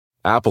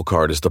Apple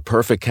Card is the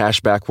perfect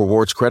cashback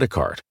rewards credit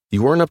card.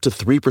 You earn up to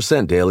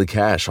 3% daily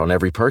cash on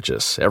every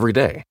purchase, every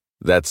day.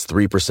 That's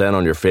 3%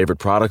 on your favorite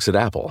products at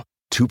Apple,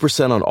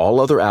 2% on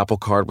all other Apple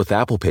Card with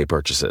Apple Pay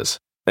purchases,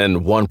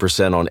 and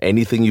 1% on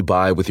anything you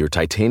buy with your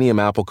titanium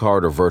Apple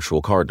Card or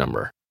virtual card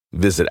number.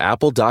 Visit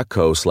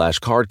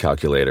apple.co/card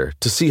calculator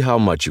to see how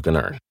much you can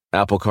earn.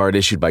 Apple Card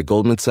issued by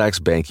Goldman Sachs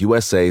Bank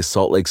USA,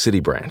 Salt Lake City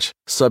branch.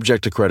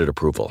 Subject to credit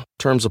approval.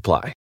 Terms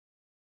apply.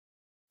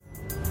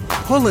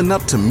 Pulling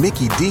up to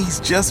Mickey D's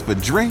just for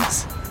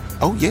drinks?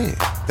 Oh yeah,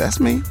 that's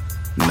me.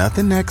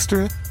 Nothing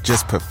extra,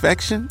 just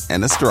perfection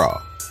and a straw.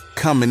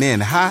 Coming in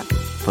hot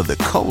for the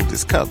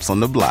coldest cups on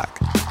the block.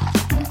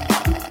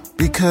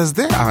 Because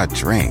there are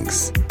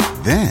drinks.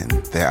 Then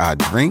there are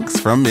drinks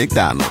from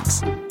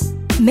McDonald's.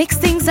 Mix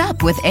things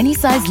up with any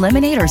size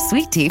lemonade or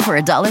sweet tea for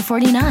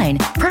 $1.49.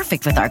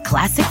 Perfect with our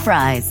classic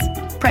fries.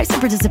 Price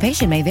and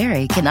participation may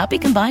vary. Cannot be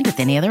combined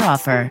with any other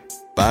offer.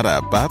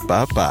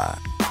 Ba-da-ba-ba-ba.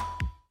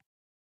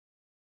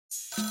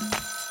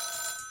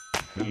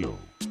 Hello.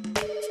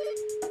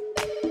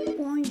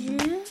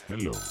 Bonjour.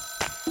 Hello.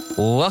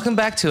 Welcome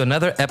back to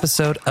another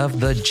episode of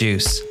The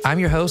Juice. I'm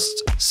your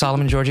host,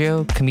 Solomon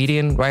Giorgio,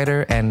 comedian,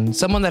 writer, and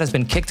someone that has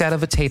been kicked out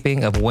of a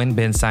taping of When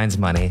Ben Signs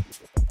Money.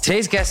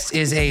 Today's guest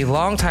is a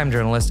longtime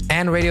journalist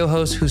and radio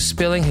host who's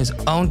spilling his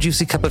own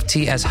juicy cup of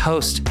tea as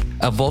host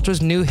of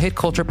Vulture's new hit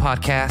culture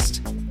podcast,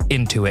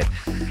 Into It.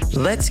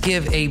 Let's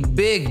give a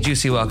big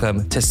juicy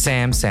welcome to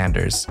Sam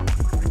Sanders.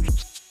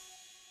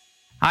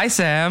 Hi,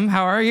 Sam.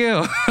 How are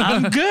you?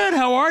 I'm good.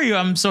 How are you?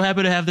 I'm so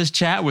happy to have this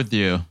chat with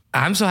you.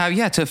 I'm so happy,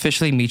 to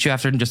officially meet you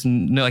after just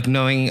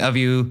knowing of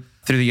you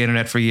through the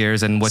internet for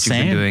years and what you've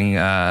been doing.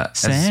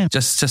 As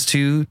just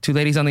two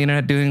ladies on the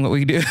internet doing what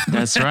we do.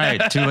 That's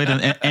right. Two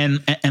ladies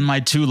and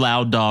my two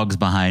loud dogs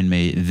behind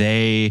me.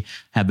 They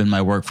have been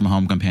my work from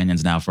home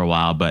companions now for a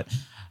while, but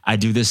I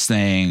do this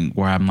thing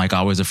where I'm like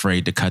always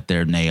afraid to cut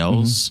their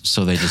nails,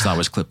 so they just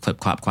always clip, clap,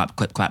 clap,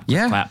 clip, clap,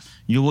 clap.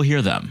 You will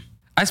hear them.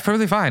 That's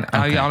perfectly fine.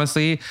 Okay.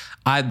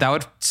 That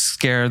would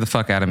scare the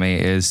fuck out of me,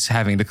 is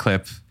having to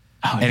clip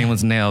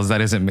anyone's nails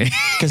that isn't me.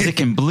 Because it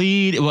can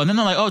bleed. Well, then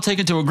they're like, oh, take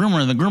it to a groomer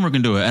and the groomer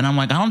can do it. And I'm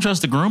like, I don't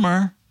trust the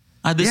groomer.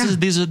 This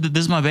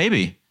is my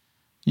baby.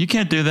 You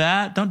can't do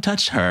that. Don't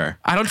touch her.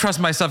 I don't trust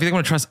myself. You think I'm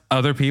going to trust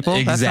other people?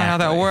 Exactly. That's not how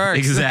that works.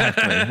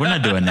 Exactly. We're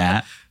not doing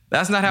that.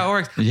 That's not how it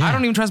works. Yeah. I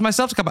don't even trust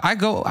myself to come. I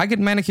get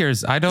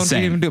manicures. I don't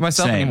even do it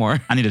myself anymore.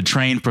 I need a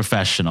trained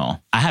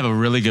professional. I have a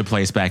really good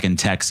place back in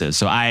Texas.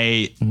 So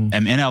I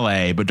am in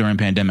LA, but during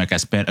pandemic, I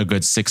spent a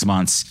good 6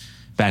 months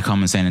back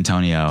home in San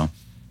Antonio.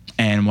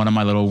 And one of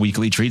my little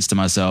weekly treats to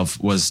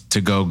myself was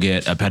to go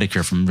get a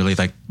pedicure from really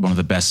like one of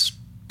the best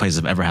places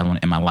I've ever had one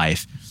in my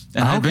life.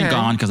 And I've been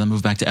gone because I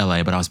moved back to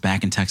LA, but I was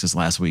back in Texas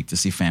last week to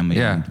see family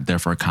there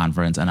for a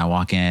conference. And I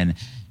walk in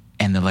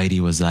and the lady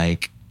was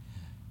like,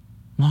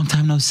 long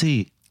time no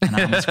see. And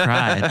I almost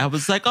cried. I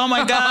was like, oh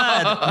my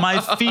God, my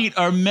feet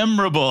are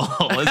memorable.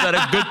 Is that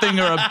a good thing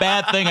or a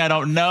bad thing? I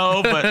don't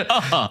know, but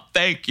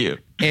thank you.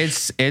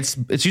 It's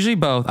usually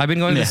both. I've been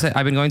going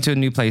to a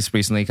new place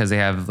recently because they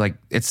have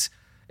it's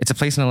a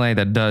place in LA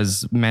that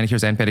does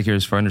manicures and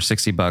pedicures for under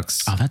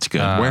 $60. Oh, that's good.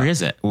 Where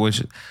is it?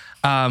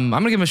 I'm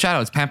gonna give them a shout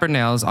out. It's Pampered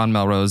Nails on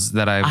Melrose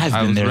that I've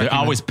been there. They're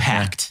always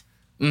packed.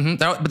 Mm-hmm.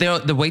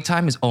 But the wait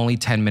time is only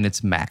 10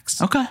 minutes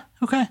max. Okay.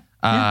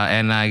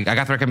 And I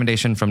got the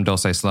recommendation from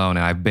Dulce Sloan,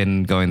 and I've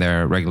been going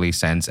there regularly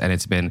since.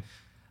 And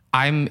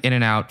I'm in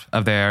and out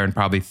of there in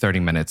probably 30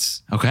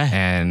 minutes. Okay.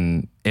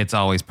 And it's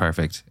always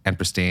perfect and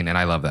pristine, and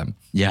I love them.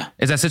 Yeah.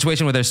 It's that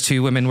situation where there's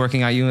two women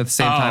working at you at the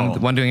same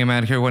time, one doing a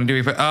manicure, one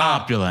doing...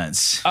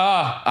 opulence.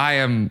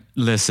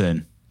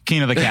 Listen,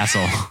 king of the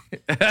castle.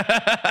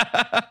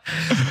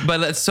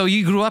 But so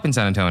you grew up in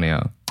San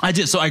Antonio. I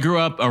did. So I grew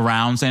up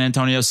around San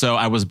Antonio. So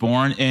I was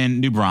born in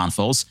New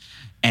Braunfels,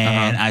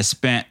 and I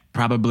spent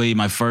probably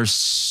my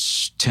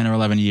first 10 or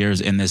 11 years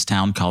in this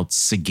town called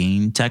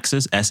Seguin,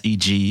 Texas,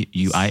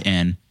 Seguin.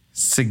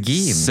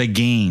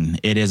 Seguin.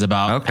 It is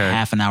about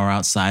half an hour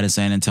outside of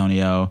San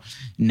Antonio,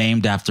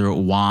 named after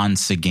Juan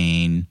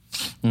Seguin.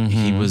 Mm-hmm.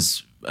 He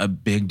was a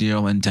big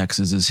deal in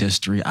Texas's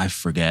history. I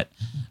forget.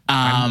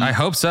 I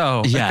hope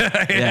so.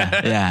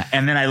 Yeah.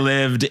 And then I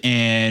lived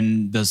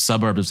in the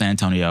suburbs of San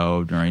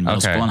Antonio during middle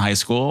school and high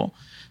school.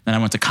 Then I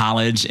went to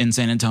college in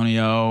San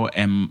Antonio,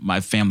 and my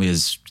family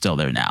is still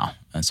there now.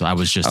 And so I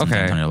was just in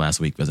San Antonio last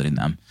week visiting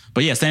them.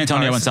 But yeah, San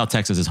Antonio and South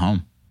Texas is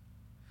home.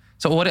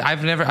 So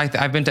I've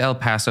been to El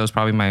Paso. Is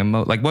probably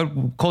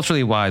what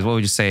culturally wise, what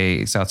would you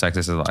say South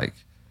Texas is like?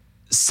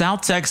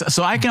 South Texas.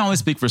 So I can only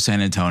speak for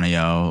San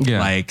Antonio.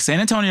 Yeah. Like San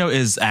Antonio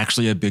is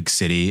actually a big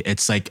city.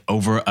 It's like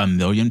over 1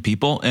 million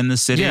people in the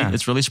city. Yeah.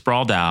 It's really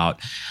sprawled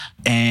out,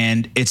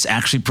 and it's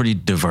actually pretty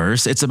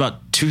diverse. It's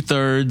about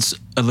 2/3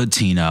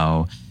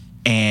 Latino.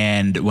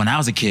 And when I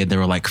was a kid, there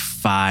were like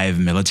 5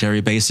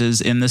 military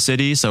bases in the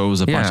city. So it was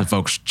a bunch of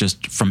folks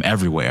just from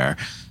everywhere.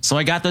 So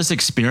I got this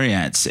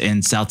experience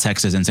in South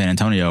Texas and San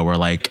Antonio where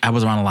like I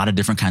was around a lot of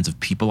different kinds of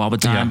people all the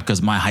time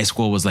because my high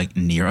school was like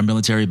near a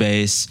military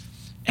base.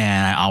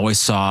 And I always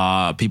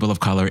saw people of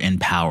color in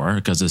power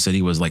because the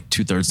city was like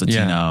 2/3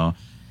 Latino. Yeah.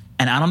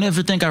 And I don't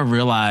ever think I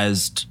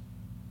realized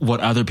what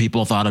other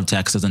people thought of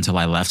Texas until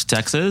I left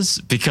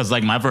Texas, because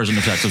like my version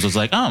of Texas was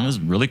like, oh, it's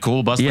a really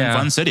cool, bustling,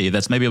 fun city.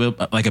 That's maybe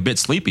a bit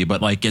sleepy,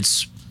 but like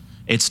it's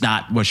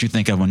not what you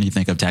think of when you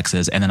think of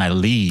Texas. And then I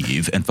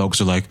leave and folks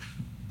are like,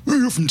 oh,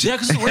 you're from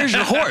Texas? Where's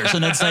your horse?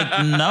 And it's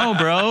like, no,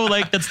 bro,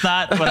 like that's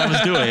not what I was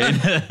doing.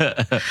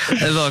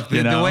 Look,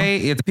 the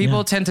way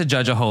people tend to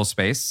judge a whole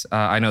space.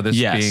 I know this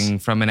being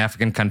from an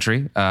African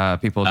country.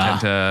 People tend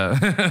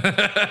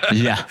to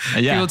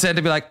people tend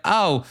to be like,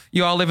 oh,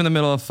 you all live in the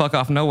middle of fuck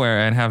off nowhere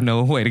and have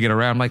no way to get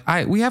around. I'm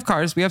like, we have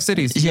cars, we have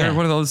cities. Yeah. We're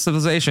one of those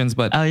civilizations,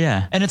 but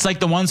And it's like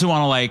the ones who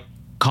want to like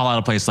call out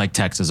a place like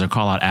Texas or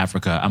call out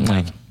Africa. I'm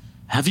like,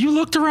 have you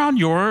looked around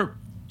your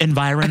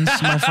environs,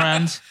 my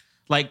friend?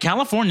 Like,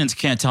 Californians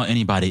can't tell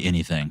anybody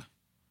anything.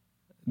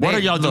 What are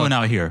y'all doing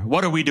out here?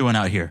 What are we doing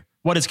out here?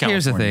 What is California?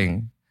 Here's the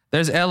thing.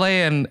 There's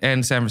LA and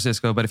San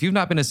Francisco, but if you've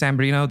not been to San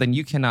Bernardino, then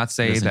you cannot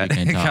say that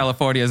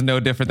California is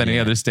no different than any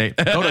other state.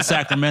 Go to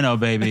Sacramento,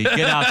 baby.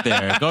 Get out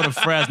there. Go to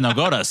Fresno.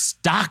 Go to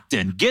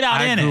Stockton. Get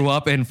out in it. I grew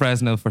up in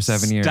Fresno for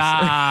 7 years.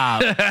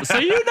 Stop. So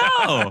you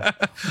know.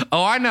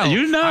 Oh, I know.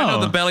 You know. I know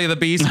the belly of the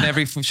beast in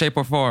every shape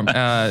or form.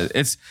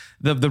 It's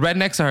the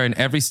rednecks are in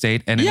every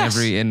state and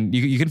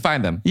you can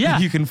find them. Yeah.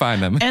 You can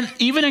find them. And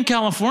even in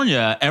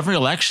California, every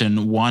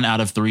election, 1 out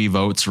of 3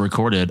 votes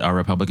recorded are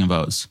Republican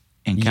votes.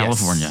 In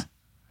California.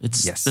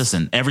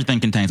 Listen, everything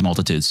contains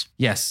multitudes.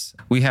 Yes.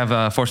 We have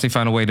fortunately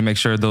found a way to make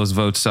sure those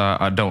votes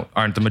aren't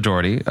the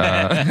majority.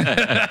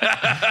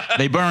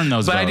 They burn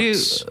those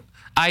votes.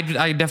 I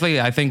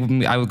definitely, I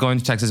think I was going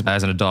to Texas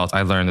as an adult.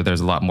 I learned that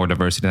there's a lot more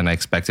diversity than I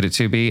expected it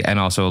to be. And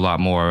also a lot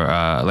more,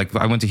 like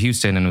I went to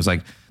Houston and it was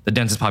like the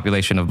densest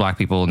population of black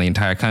people in the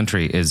entire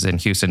country is in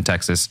Houston,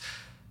 Texas.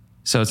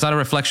 So it's not a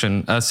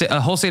reflection. A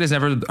whole state is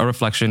never a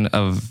reflection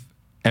of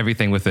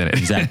everything within it.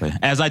 Exactly.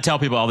 As I tell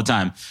people all the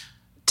time,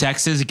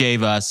 Texas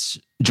gave us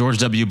George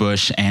W.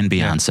 Bush and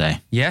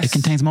Beyonce. Yes. It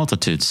contains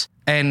multitudes.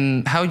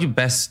 And how would you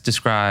best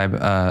describe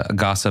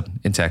gossip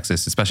in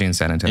Texas, especially in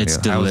San Antonio? It's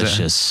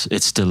delicious.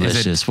 It's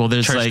delicious. Well,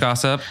 there's church like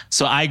gossip.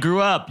 So I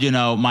grew up,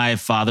 my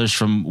father's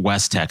from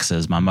West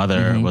Texas. My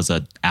mother was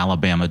an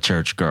Alabama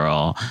church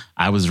girl.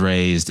 I was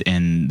raised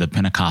in the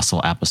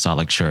Pentecostal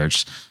Apostolic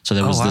Church. So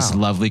there was this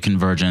lovely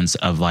convergence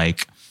of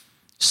like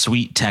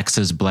sweet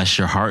Texas bless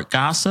your heart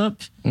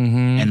gossip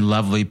and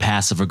lovely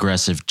passive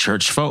aggressive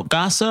church folk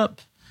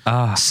gossip.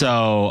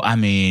 So, I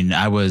mean,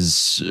 I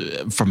was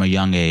from a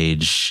young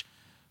age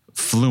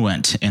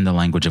fluent in the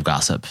language of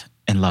gossip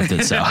and loved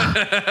it so.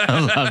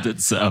 I loved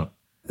it so.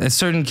 There's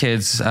certain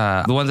kids,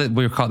 the ones that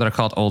are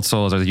called old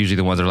souls are usually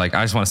the ones that are like,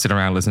 I just want to sit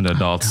around and listen to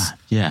adults.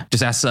 Yeah.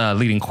 Just ask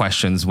leading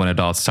questions when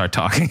adults start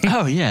talking.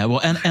 Oh, yeah.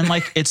 Well, and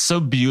like, it's so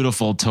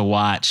beautiful to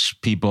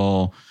watch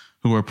people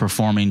who are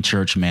performing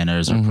church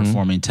manners or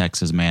performing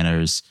Texas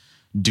manners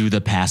do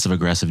the passive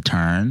aggressive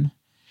turn.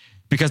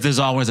 Because there's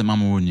always a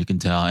moment when you can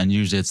tell. And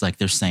usually it's like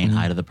they're saying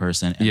hi to the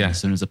person. And as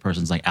soon as the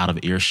person's like out of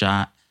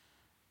earshot,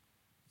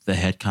 the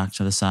head cocked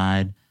to the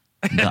side,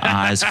 the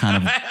eyes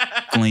kind of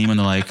gleam and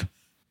they're like,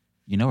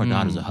 our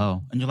daughter's a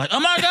hoe. And you're like, oh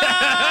my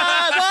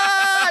God,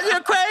 what?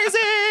 You're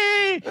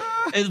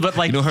crazy. But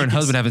like, her and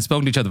husband haven't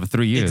spoken to each other for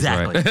 3 years.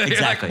 Exactly. Right?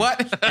 Exactly. Like,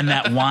 what? And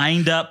that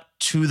wind up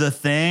to the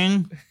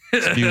thing,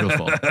 it's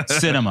beautiful.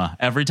 Cinema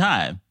every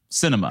time.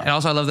 Cinema. And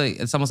also I love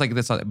that it's almost like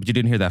this, but you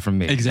didn't hear that from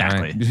me.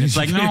 Exactly. Right? It's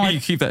like, no, you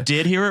keep that.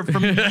 Did hear it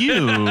from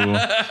you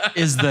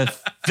is the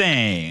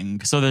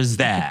thing. So there's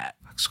that.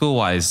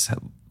 School-wise,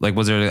 like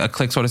was there a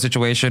clique sort of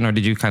situation or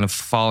did you kind of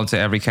fall into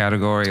every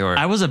category? Or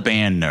I was a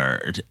band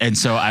nerd. And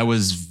so I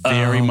was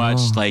very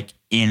much like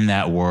in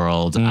that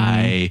world.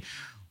 I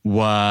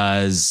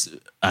was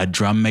a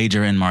drum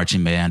major in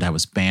marching band. I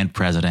was band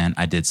president.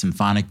 I did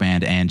symphonic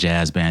band and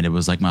jazz band. It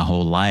was like my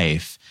whole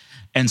life.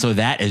 And so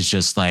that is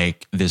just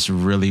like this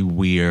really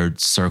weird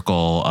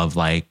circle of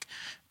like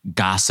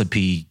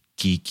gossipy,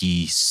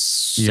 geeky,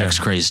 sex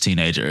crazed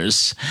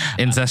teenagers.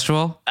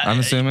 Incestual, I'm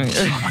assuming.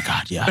 Oh my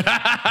God, yeah.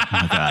 Oh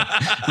my God.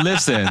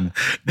 Listen,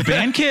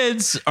 band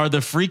kids are the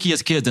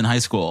freakiest kids in high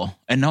school.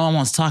 And no one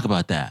wants to talk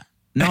about that.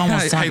 No one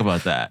wants to talk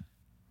about that.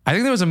 I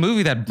think there was a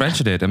movie that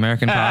mentioned it,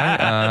 American Pie.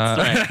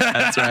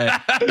 That's right.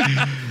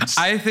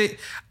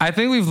 I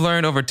think we've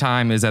learned over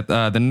time is that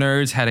the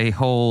nerds had a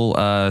whole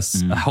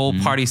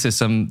party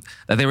system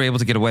that they were able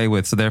to get away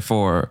with. So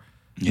therefore,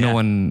 no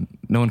one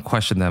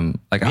questioned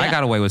them. Like I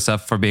got away with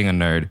stuff for being a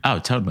nerd. Oh,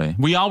 totally.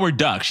 We all were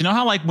ducks. You know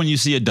how like when you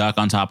see a duck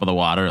on top of the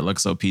water, it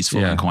looks so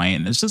peaceful and quaint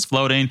and it's just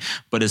floating.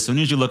 But as soon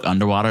as you look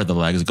underwater, the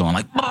legs are going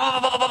like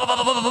paddling.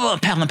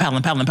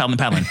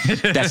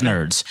 That's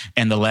nerds.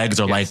 And the legs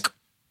are like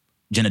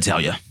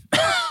genitalia.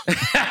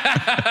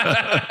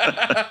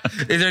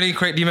 Is there any?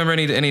 Do you remember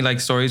any like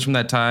stories from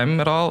that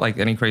time at all? Like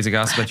any crazy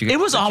gossip that you? It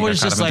was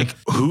always just like,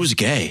 who's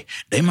gay?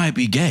 They might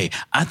be gay.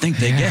 I think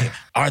they're gay.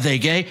 Are they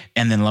gay?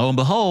 And then lo and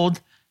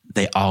behold,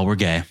 they all were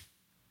gay.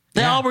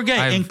 They all were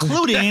gay,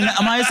 including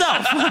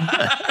myself.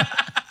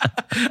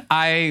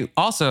 I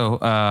also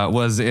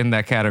was in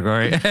that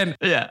category, and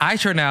I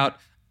turned out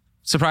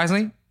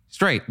surprisingly,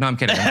 straight. No, I'm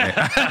kidding.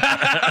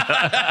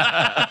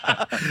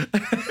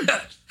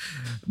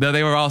 No,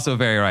 they were also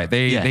very right.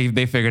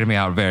 They figured me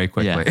out very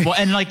quickly. Yeah. Well,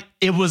 and like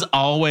it was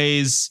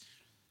always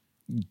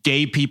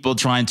gay people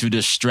trying to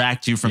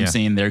distract you from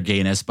seeing their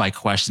gayness by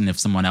questioning if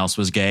someone else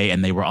was gay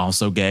and they were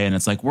also gay. And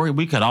it's like,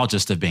 we could all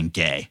just have been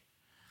gay.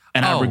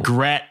 And I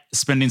regret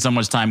spending so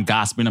much time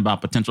gossiping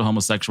about potential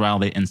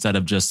homosexuality instead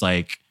of just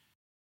like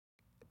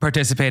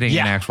participating in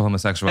actual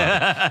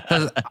homosexuality.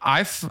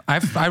 Because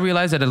I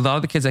realized that a lot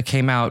of the kids that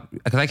came out,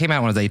 because I came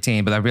out when I was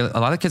 18, but a lot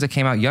of the kids that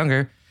came out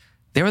younger,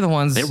 they were the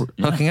ones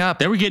hooking up.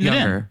 They were getting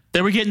younger. it in.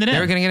 They were getting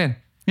it in.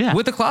 Yeah.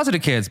 With the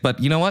closeted kids. But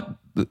you know what?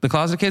 The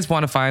closeted kids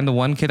want to find the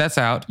one kid that's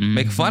out,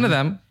 make fun of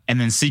them. And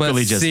then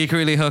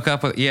secretly hook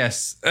up with,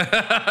 yes.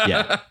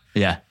 Yeah.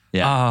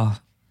 Oh,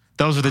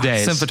 those were the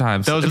days. Simpler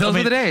times. Those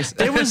were the days.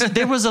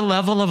 there was a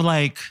level of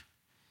like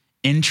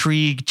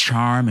intrigue,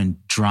 charm,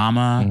 and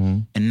drama. Mm-hmm.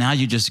 And now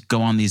you just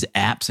go on these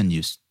apps and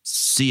you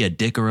see a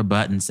dick or a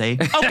butt and say,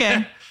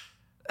 okay.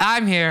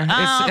 I'm here.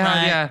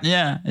 Right.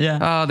 Yeah.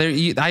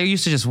 I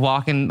used to just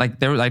walk in,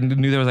 like I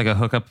knew there was like a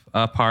hookup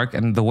park,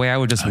 and the way I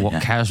would just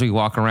casually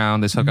walk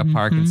around this hookup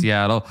park in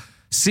Seattle,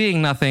 seeing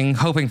nothing,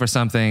 hoping for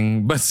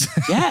something, but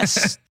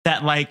yes,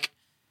 that like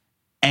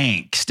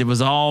angst. It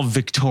was all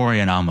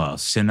Victorian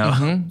almost, you know.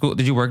 Mm-hmm.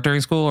 Did you work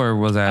during school, or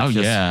was that?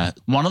 Yeah.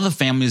 One of the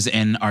families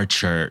in our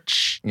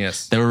church,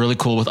 yes, they were really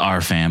cool with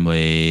our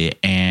family,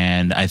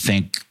 and I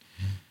think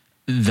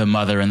the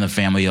mother in the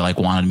family like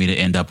wanted me to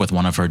end up with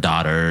one of her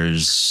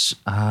daughters.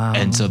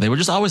 And so they were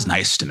just always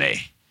nice to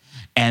me.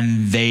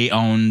 And they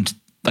owned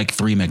like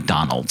 3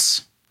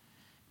 McDonald's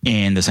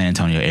in the San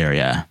Antonio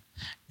area.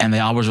 And they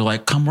always were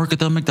like, come work at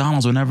the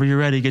McDonald's whenever you're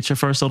ready, get your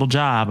first little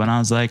job. And I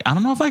was like, I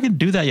don't know if I can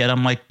do that yet.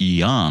 I'm like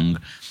young.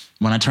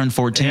 When I turned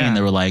 14,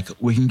 they were like,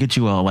 we can get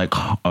you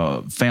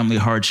a family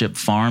hardship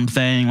farm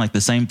thing, like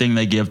the same thing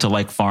they give to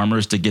like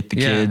farmers to get the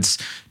kids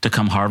to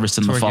come harvest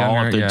in the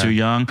fall if they're too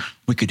young.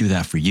 We could do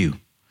that for you.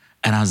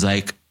 And I was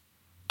like,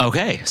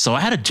 okay. So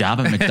I had a job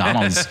at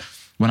McDonald's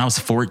when I was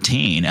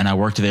 14, and I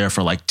worked there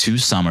for like 2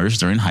 summers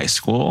during high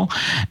school.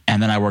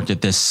 And then I worked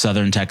at this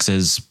Southern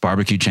Texas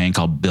barbecue chain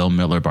called Bill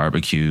Miller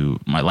Barbecue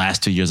my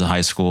last 2 years of high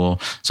school.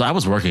 So I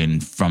was working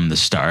from the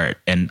start,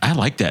 and I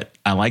liked it.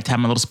 I liked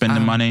having a little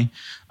spending money.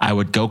 I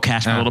would go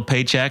cash my little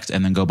paychecks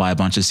and then go buy a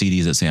bunch of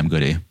CDs at Sam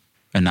Goody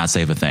and not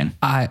save a thing.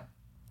 I'm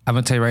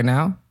going to tell you right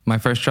now, my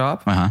first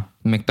job,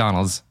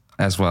 McDonald's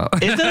as well.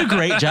 Isn't it a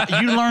great job?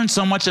 You learn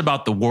so much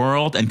about the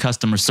world and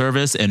customer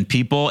service and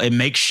people. It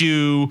makes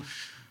you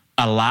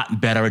a lot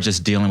better at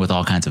just dealing with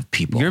all kinds of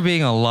people. You're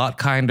being a lot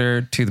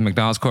kinder to the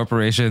McDonald's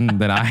Corporation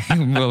than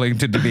I'm willing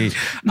to be.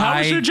 How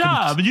was your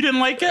job? You didn't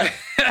like it?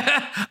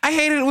 I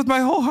hated it with my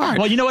whole heart.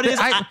 Well, you know what it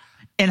is?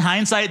 In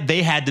hindsight,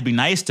 they had to be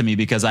nice to me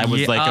because I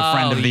was like a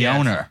friend of the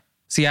owner.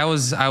 See, I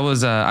was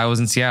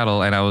in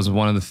Seattle, and I was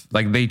one of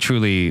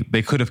the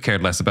they could have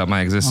cared less about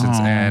my existence.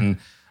 Aww. And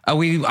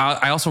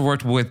I also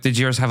worked with. Did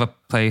yours have a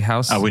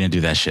playhouse? Oh, we didn't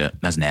do that shit.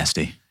 That's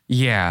nasty.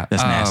 Yeah,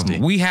 that's nasty.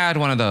 We had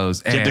one of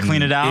those. Did you have to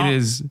clean it out? It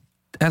is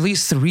at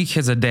least 3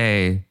 kids a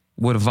day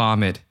would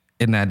vomit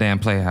in that damn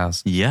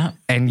playhouse. Yeah,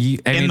 and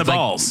in the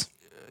balls.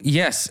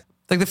 Yes.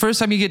 Like the first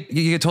time you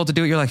get told to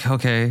do it, you're like,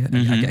 okay,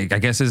 I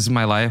guess this is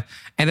my life.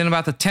 And then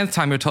about the 10th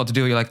time you're told to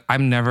do it, you're like,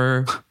 I'm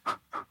never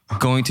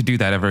going to do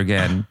that ever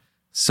again.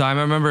 So I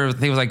remember I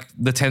think it was like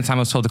the 10th time I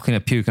was told to clean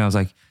up puke, and I was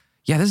like,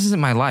 yeah, this isn't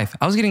my life.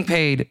 I was getting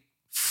paid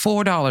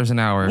 $4 an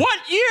hour.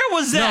 What year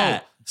was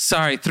that? No,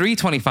 sorry,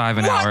 $3.25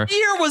 an hour. What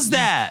year was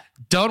that?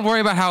 Don't worry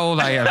about how old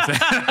I am.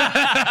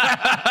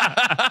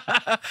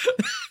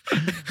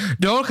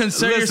 Don't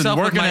concern yourself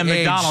with my working at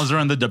age. McDonald's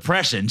during the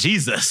Depression.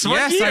 Jesus.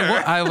 Yes,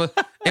 I was.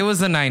 It was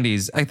the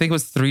 90s. I think it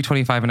was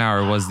 $3.25 an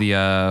hour was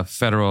the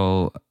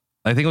federal.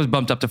 I think it was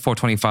bumped up to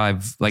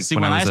 $4.25. Like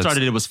when I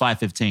started, it was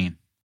 $5.15.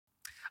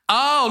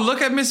 Oh,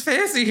 look at Miss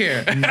Fancy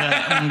here.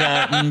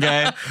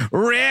 Okay.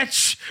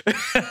 Rich.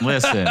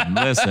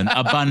 Listen.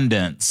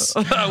 Abundance.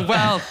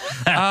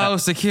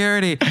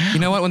 Security. You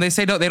know what? When they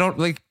say no, they don't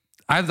like.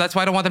 That's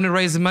why I don't want them to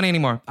raise the money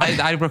anymore. Keep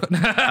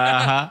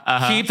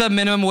the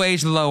minimum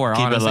wage lower.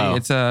 Keep honestly, it low.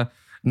 It's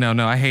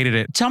no. I hated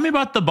it. Tell me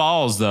about the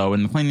balls though,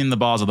 and cleaning the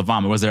balls of the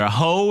vomit. Was there a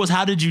hose?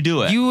 How did you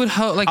do it? You would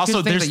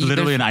Also, there's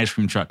literally an ice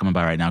cream truck coming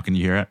by right now. Can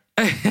you hear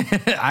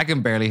it? I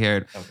can barely hear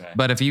it. Okay.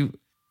 But if you,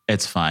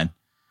 it's fine.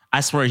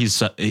 I swear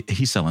he's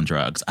selling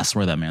drugs. I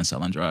swear that man's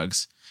selling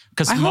drugs.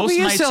 Because most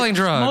nights selling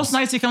drugs. Most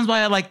nights he comes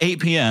by at like 8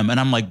 p.m. and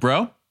I'm like,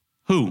 bro,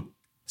 who?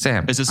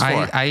 Sam. Is this for?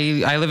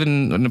 I live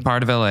in a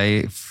part of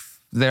LA.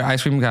 Their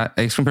ice cream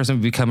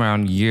person would come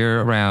around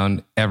year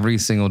round every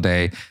single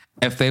day.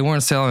 If they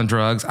weren't selling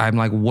drugs, I'm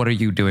like, what are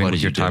you doing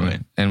with your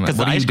time? And what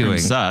are you doing?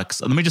 Sucks.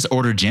 Let me just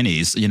order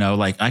Jenny's. You know,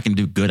 like I can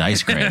do good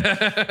ice cream.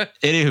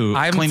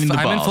 Anywho, cleaning the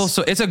balls.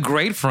 So it's a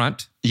great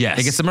front. Yes.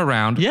 It gets them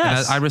around.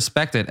 Yes. I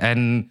respect it.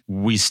 And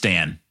we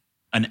stand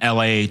an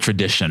LA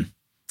tradition.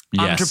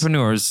 Yes.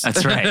 Entrepreneurs.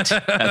 That's right.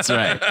 That's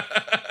right.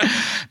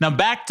 Now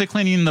back to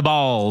cleaning the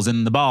balls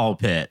in the ball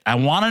pit. I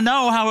want to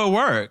know how it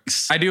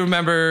works. I do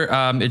remember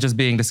it just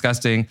being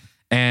disgusting.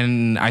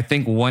 And I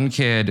think one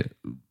kid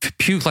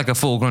puked like a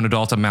full-grown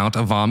adult amount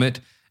of vomit.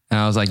 And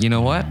I was like, you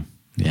know what?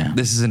 Yeah.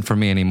 This isn't for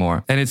me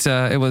anymore. And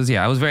I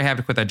was very happy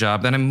to quit that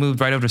job. Then I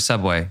moved right over to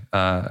Subway.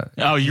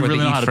 You really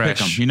know how to pick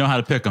them. You know how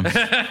to pick them.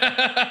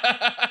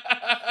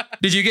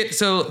 Did you get,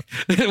 so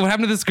what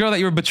happened to this girl that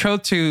you were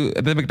betrothed to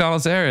at the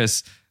McDonald's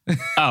heiress?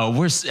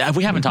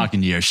 We haven't talked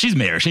in years. She's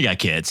married. She got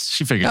kids.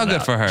 She figured it out.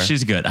 Good for her.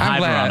 She's good. I'm Hi,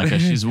 glad. Veronica.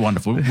 She's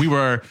wonderful. We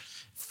were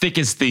thick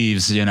as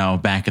thieves,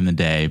 back in the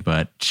day,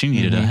 but she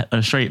needed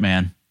a straight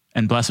man.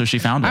 And bless her, she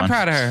found one. I'm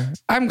proud of her.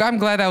 I'm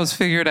glad that was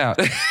figured out.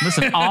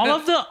 Listen,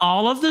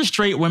 all of the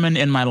straight women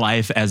in my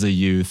life as a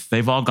youth,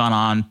 they've all gone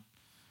on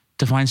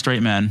to find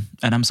straight men,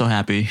 and I'm so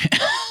happy.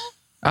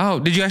 Oh,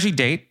 did you actually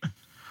date?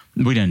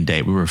 We didn't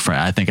date. We were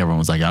friends. I think everyone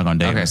was like, y'all gonna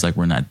date? Okay. It's like,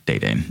 we're not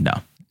dating. No.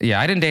 Yeah,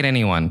 I didn't date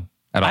anyone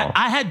at all.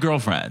 I had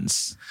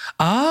girlfriends.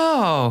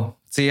 Oh,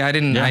 see, I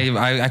didn't. Yeah.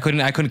 I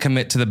couldn't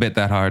commit to the bit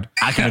that hard.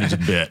 I committed to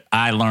bit.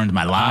 I learned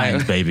my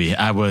lines, baby.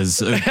 I was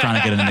trying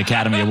to get an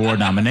Academy Award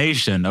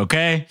nomination.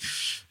 Okay.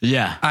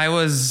 Yeah. I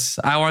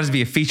wanted to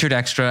be a featured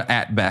extra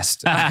at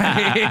best.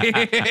 I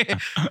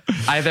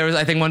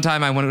think one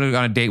time I went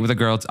on a date with a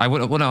girl. I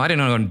didn't want to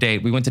go on a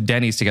date. We went to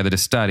Denny's together to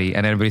study,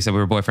 and everybody said we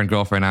were boyfriend,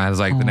 girlfriend. And I was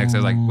like, the next day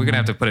I was like, we're gonna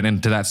have to put it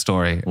into that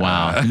story.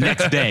 Wow.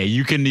 Next day,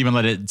 you couldn't even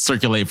let it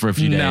circulate for a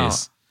few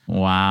days.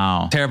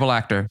 Wow. Terrible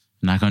actor.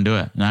 Not gonna do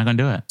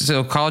it.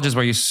 So college is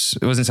where it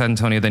was in San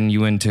Antonio. Then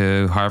you went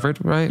to Harvard,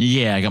 right?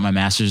 Yeah, I got my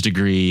master's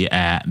degree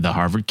at the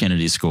Harvard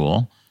Kennedy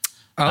School.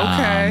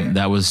 Okay.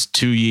 That was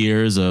 2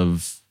 years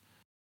of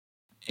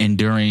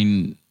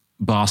enduring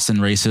Boston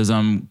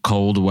racism,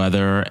 cold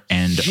weather,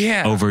 and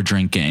over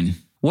drinking.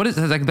 What is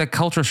like that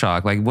culture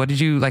shock? Like, what did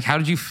you like? How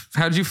did you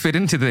fit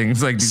into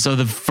things? Like, so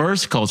the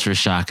first culture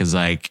shock is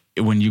like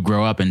when you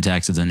grow up in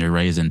Texas and you're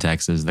raised in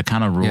Texas, the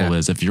kind of rule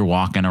is if you're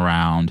walking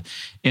around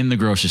in the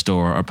grocery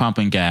store or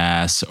pumping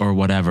gas or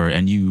whatever,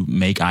 and you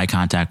make eye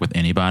contact with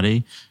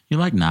anybody, you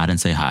like nod and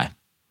say hi.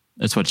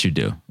 That's what you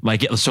do.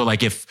 Like, so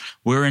like if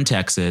we're in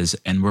Texas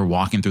and we're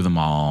walking through the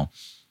mall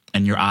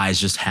and your eyes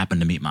just happen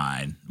to meet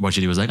mine, what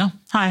you do is like, oh,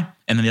 hi.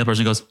 And then the other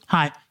person goes,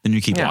 hi. Then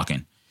you keep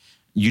walking.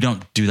 You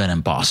don't do that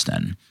in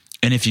Boston.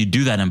 And if you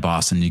do that in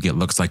Boston, you get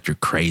looks like you're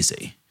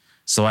crazy.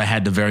 So I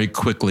had to very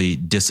quickly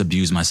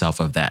disabuse myself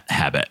of that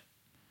habit.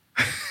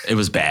 It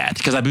was bad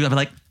because I'd be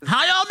like,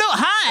 how y'all doing?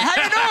 Hi,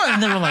 how you doing?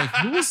 And they were like,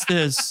 who is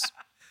this?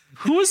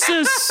 Who is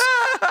this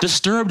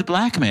disturbed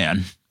black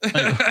man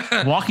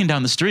like, walking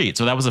down the street?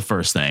 So that was the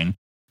first thing.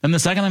 And the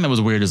second thing that was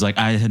weird is like,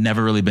 I had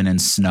never really been in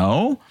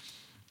snow.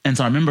 And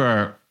so I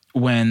remember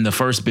when the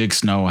first big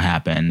snow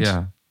happened,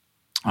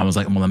 I was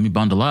like, well, let me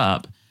bundle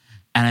up.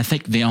 And I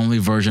think the only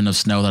version of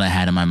snow that I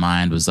had in my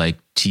mind was like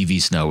TV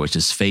snow, which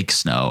is fake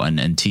snow, and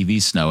TV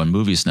snow and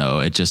movie snow.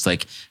 It just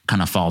like kind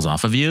of falls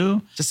off of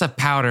you. Just a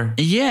powder.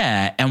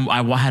 Yeah. And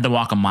I had to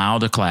walk a mile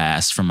to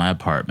class from my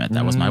apartment.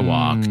 That was my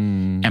walk.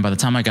 And by the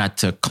time I got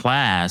to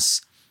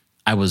class,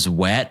 I was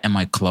wet and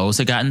my clothes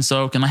had gotten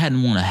soaked and I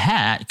hadn't worn a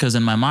hat because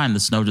in my mind, the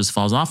snow just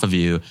falls off of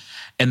you.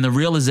 And the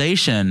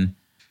realization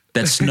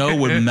that snow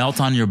would melt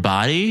on your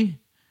body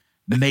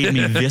made me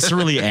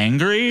viscerally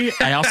angry.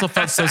 I also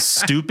felt so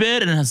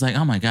stupid. And I was like,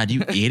 oh my God,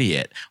 you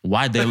idiot.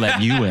 Why'd they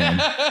let you in?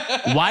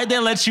 Why'd they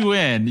let you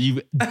in,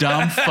 you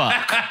dumb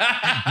fuck?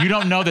 You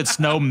don't know that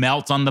snow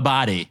melts on the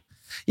body.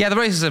 Yeah, the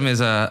racism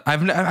is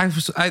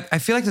I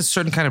feel like there's a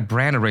certain kind of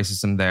brand of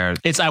racism there.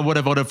 It's I would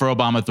have voted for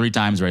Obama 3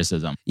 times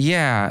racism.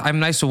 Yeah, I'm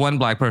nice to one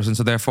black person,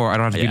 so therefore I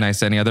don't have to be nice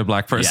to any other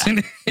black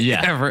person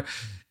ever.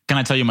 Can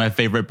I tell you my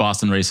favorite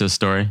Boston racist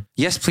story?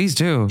 Yes, please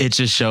do. It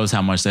just shows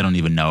how much they don't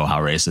even know how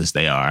racist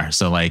they are.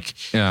 So like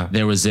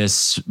there was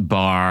this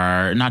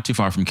bar not too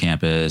far from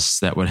campus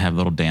that would have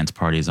little dance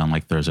parties on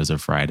like Thursdays or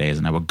Fridays.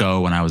 And I would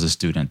go when I was a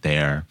student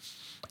there.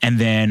 And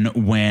then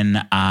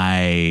when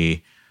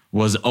I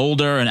was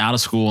older and out of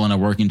school and a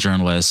working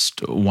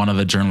journalist, one of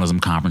the journalism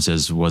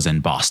conferences was in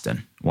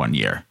Boston one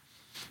year.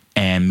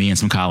 And me and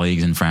some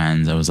colleagues and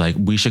friends, I was like,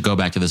 we should go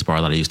back to this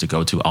bar that I used to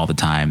go to all the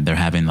time. They're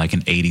having like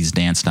an 80s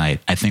dance night.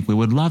 I think we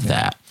would love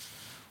that.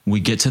 We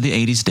get to the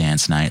 80s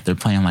dance night. They're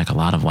playing like a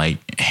lot of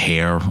like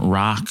hair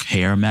rock,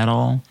 hair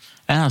metal.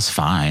 And that's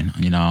fine,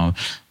 you know.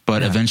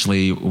 But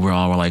eventually we're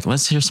like,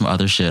 let's hear some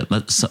other shit.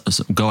 Let's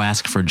go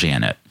ask for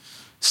Janet.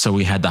 So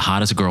we had the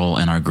hottest girl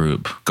in our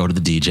group go to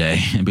the DJ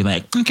and be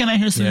like, can I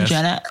hear some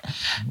Janet?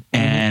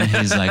 And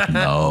he's like,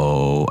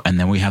 no. And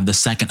then we have the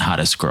second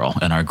hottest girl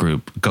in our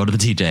group go to the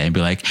DJ and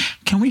be like,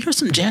 can we hear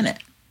some Janet?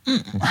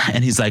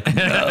 And he's like,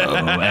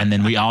 no. And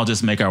then we all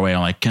just make our way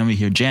on like, can we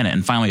hear Janet?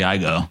 And finally I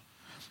go.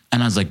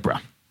 And I was like, bro,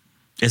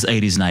 it's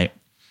 80s night.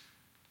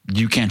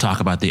 You can't talk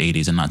about the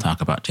 80s and not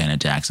talk about Janet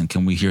Jackson.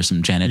 Can we hear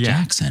some Janet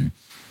Jackson?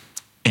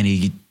 And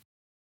he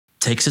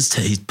he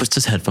puts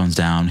his headphones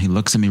down. He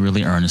looks at me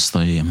really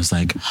earnestly and was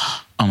like,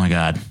 oh my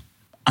God,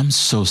 I'm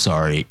so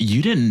sorry.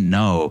 You didn't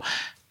know.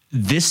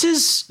 This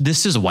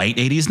is white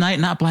 80s night,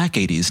 not black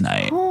 80s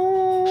night.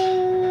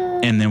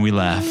 And then we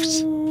left.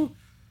 And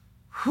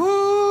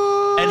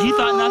he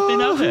thought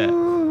nothing of it.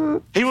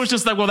 He was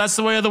just like, well, that's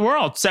the way of the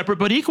world. Separate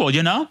but equal,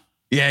 you know?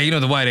 Yeah, you know,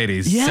 the white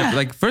 80s. Yeah.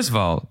 Like, first of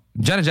all,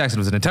 Janet Jackson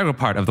was an integral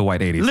part of the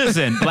white 80s.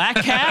 Listen, Black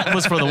Cat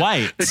was for the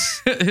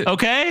whites.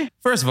 Okay?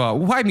 First of all,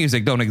 white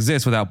music don't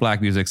exist without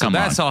black music. So Come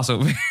that's on.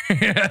 also...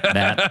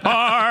 That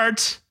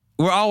part.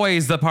 We're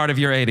always the part of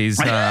your 80s.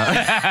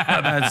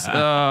 That's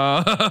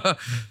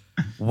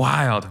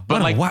wild.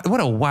 But What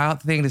a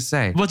wild thing to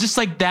say. Well, just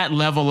like that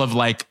level of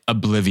like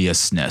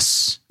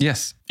obliviousness.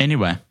 Yes.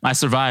 Anyway, I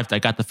survived. I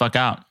got the fuck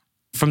out.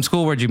 From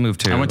school, where'd you move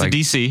to? I went to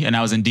DC, and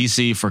I was in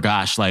DC for,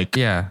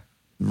 Yeah.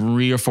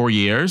 3 or 4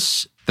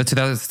 years. The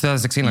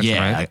 2016 election,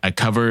 Yeah, right? I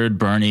covered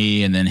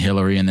Bernie and then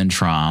Hillary and then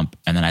Trump.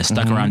 And then I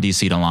stuck Mm-hmm. around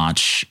DC to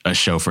launch a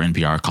show for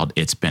NPR called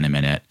It's Been a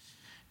Minute.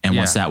 And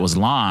once Yeah. that was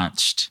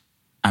launched,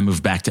 I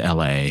moved back to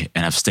LA,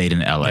 and I've stayed in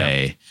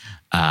LA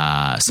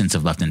since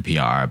I've left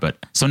NPR.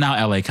 But so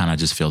now LA kind of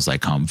just feels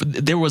like home.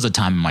 There was a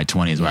time in my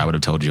 20s where I would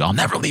have told you, I'll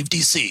never leave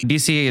DC.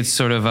 DC, it's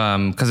sort of,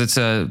 because it's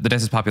the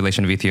densest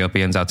population of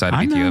Ethiopians outside of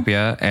I know.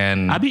 Ethiopia.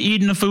 And I be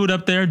eating the food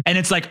up there, and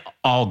it's like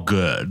all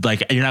good.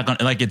 Like you're not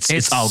gonna like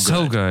it's all good.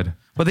 so good.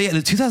 But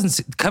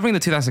covering the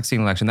 2016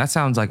 election, that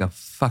sounds like a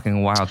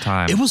fucking wild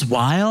time. It was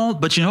wild,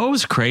 but you know what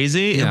was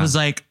crazy? Yeah. It was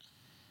like,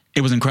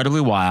 it was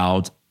incredibly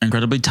wild,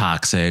 incredibly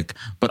toxic,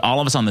 but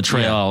all of us on the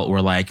trail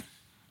were like,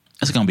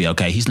 it's going to be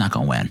okay. He's not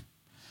going to win.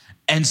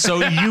 And so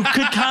you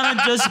could kind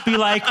of just be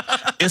like,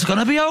 it's going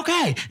to be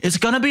okay. It's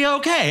going to be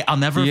okay. I'll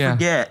never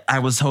forget. I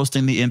was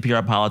hosting the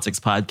NPR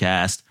Politics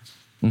podcast,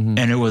 and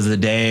it was the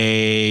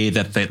day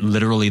that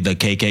literally the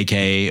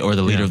KKK or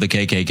the leader of the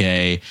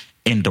KKK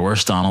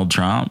endorsed Donald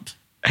Trump.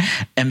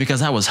 And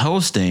because I was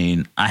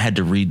hosting, I had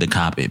to read the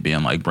copy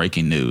being like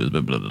breaking news,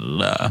 blah, blah, blah,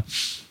 blah.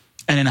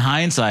 And in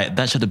hindsight,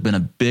 that should have been a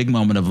big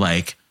moment of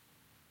like,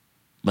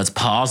 let's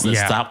pause,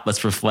 let's stop,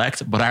 let's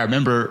reflect. But I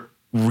remember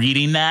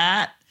reading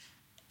that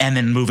and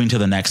then moving to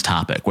the next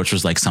topic, which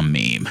was like some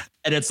meme.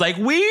 And it's like,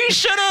 we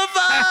should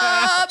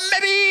have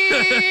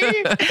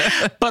maybe.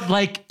 But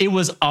like, it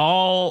was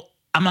all,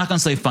 I'm not going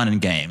to say fun and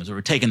games. We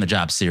were taking the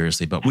job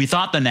seriously, but we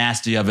thought the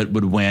nasty of it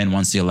would win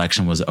once the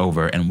election was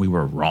over, and we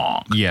were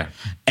wrong. Yeah.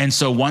 And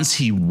so once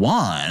he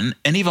won,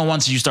 and even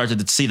once you started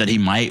to see that he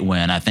might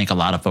win, I think a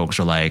lot of folks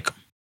were like,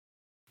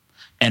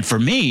 and for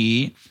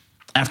me,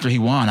 after he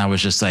won, I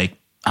was just like,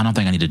 I don't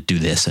think I need to do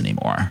this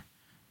anymore.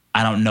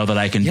 I don't know that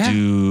I can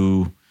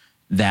do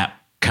that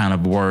kind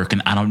of work.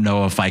 And I don't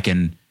know if I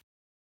can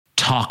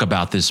talk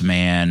about this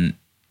man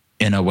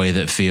in a way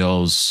that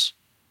feels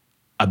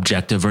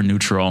objective or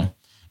neutral.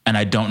 And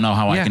I don't know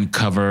how I can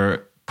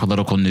cover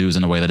political news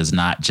in a way that is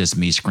not just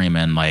me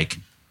screaming like,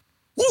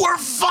 we're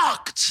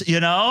fucked,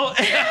 you know?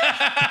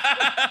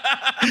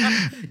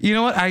 You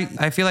know what?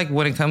 I feel like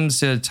when it comes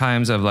to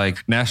times of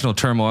like national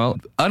turmoil,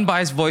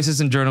 unbiased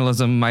voices in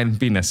journalism might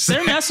be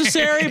necessary. They're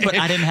necessary, but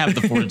I didn't have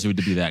the fortitude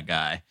to be that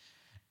guy.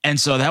 And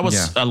so that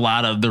was a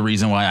lot of the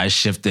reason why I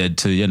shifted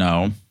to, you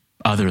know,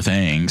 other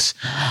things.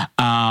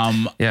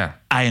 I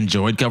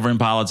enjoyed covering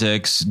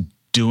politics.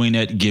 Doing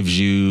it gives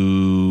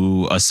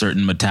you a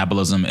certain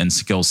metabolism and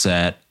skill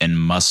set and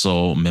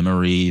muscle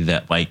memory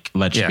that like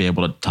lets you be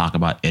able to talk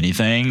about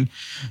anything.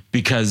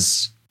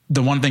 Because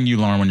the one thing you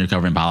learn when you're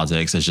covering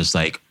politics is just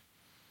like,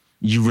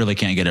 you really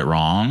can't get it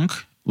wrong.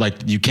 Like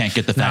you can't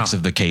get the facts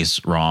of the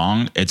case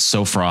wrong. It's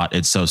so fraught.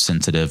 It's so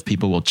sensitive.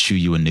 People will chew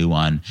you a new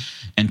one.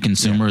 And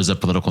consumers of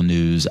political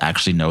news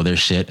actually know their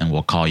shit and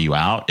will call you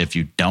out if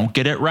you don't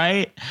get it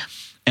right.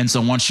 And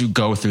so once you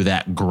go through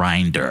that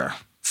grinder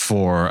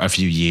for a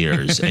few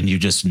years and you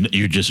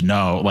just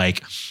know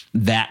like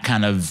that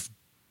kind of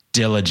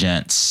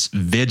diligence,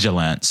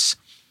 vigilance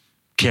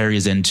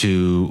carries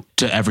into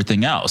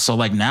everything else. So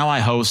like now I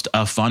host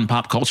a fun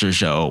pop culture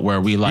show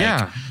where we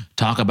like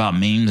talk about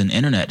memes and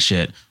internet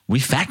shit. We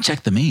fact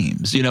check the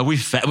memes, you know,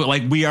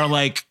 we are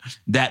like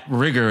that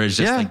rigor is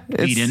just like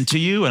beat into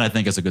you. And I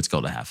think it's a good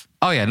skill to have.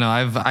 Oh yeah, no,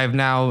 I'm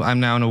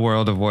now in a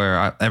world of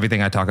where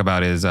everything I talk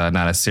about is not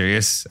as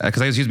serious.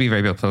 Cause I used to be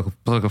very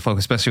political focused,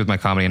 especially with my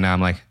comedy. And now I'm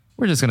like,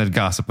 we're just going to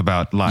gossip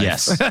about life.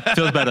 Yes.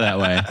 Feels better that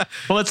way.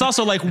 Well, it's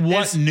also like,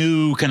 what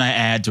new can I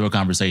add to a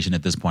conversation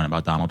at this point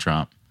about Donald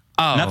Trump?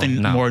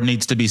 Nothing more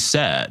needs to be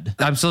said.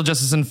 I'm still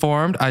just as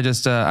informed. I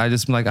just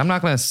like, I'm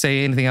not going to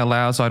say anything out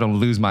loud so I don't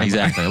lose my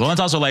Exactly. Well, it's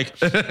also like,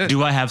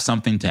 do I have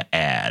something to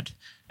add?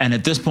 And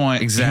at this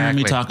point, hearing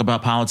me talk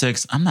about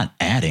politics, I'm not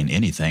adding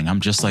anything.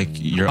 I'm just like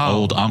your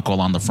old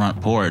uncle on the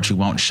front porch who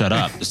won't shut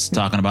up, just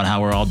talking about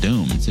how we're all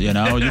doomed. You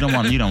know, you don't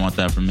want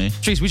that from me.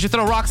 Jeez, we should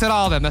throw rocks at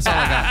all of them. That's all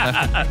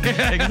I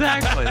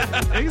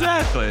got.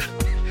 Exactly.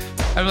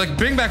 I'm like,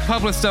 bring back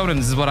Public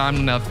Stonings is what I'm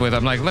enough with.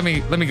 I'm like, let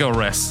me go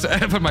rest.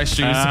 Put my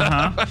shoes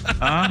on.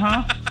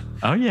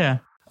 Oh yeah.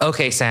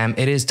 Okay, Sam,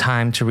 it is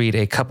time to read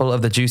a couple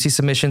of the juicy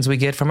submissions we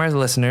get from our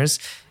listeners.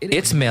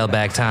 It's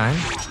mailbag time.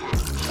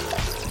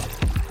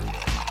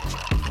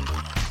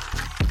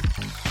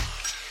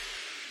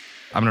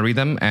 I'm going to read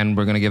them, and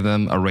we're going to give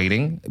them a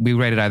rating. We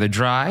rate it either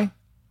dry,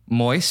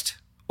 moist,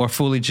 or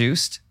fully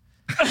juiced.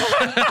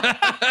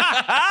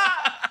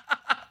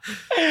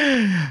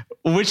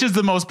 Which is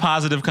the most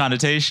positive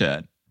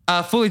connotation?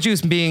 Fully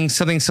juiced being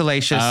something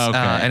salacious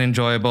and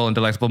enjoyable and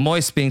delectable.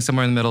 Moist being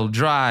somewhere in the middle.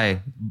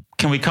 Dry.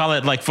 Can we call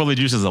it like fully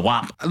juiced as a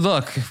WAP?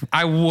 Look,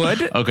 I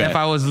would if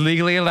I was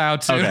legally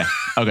allowed to.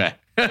 Okay.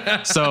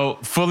 So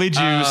fully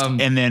juiced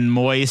and then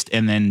moist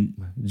and then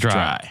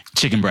dry.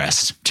 Chicken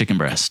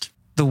breast.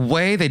 The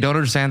way they don't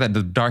understand that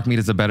the dark meat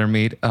is a better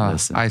meat,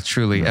 I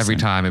truly, every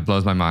time, it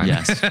blows my mind.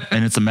 Yes,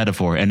 and it's a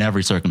metaphor. In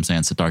every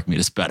circumstance, the dark meat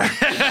is better.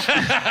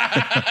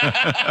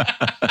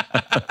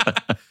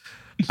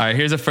 All right,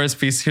 here's the first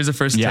piece. Here's the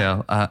first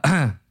tale.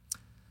 I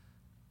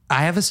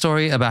have a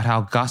story about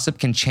how gossip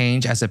can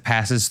change as it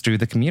passes through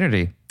the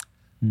community.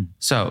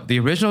 So the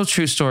original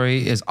true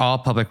story is all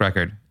public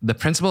record. The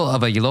principal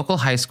of a local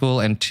high school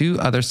and 2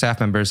 other staff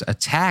members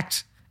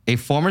attacked a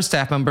former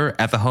staff member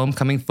at the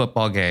homecoming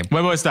football game.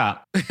 Wait,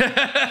 stop.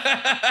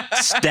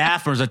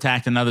 Staffers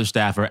attacked another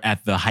staffer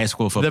at the high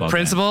school football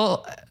game.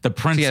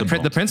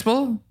 The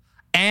principal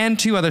and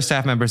 2 other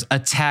staff members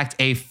attacked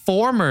a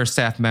former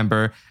staff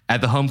member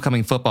at the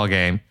homecoming football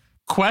game.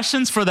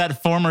 Questions for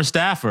that former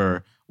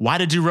staffer. Why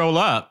did you roll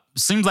up?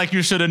 Seems like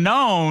you should have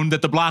known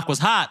that the block was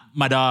hot,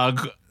 my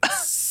dog.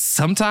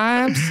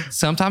 Sometimes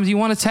you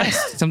want to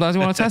test. Sometimes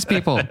you want to test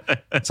people.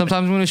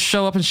 Sometimes you want to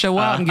show up and show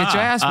out and get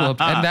your ass whooped.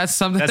 And that's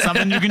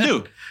something you can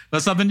do.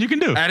 That's something you can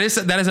do. That is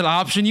an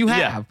option you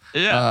have.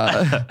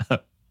 Yeah.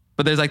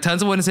 But there's like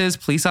tons of witnesses,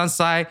 police on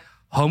site,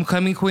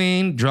 homecoming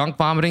queen, drunk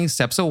vomiting,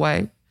 steps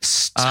away.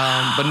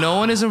 But no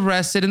one is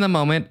arrested in the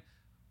moment.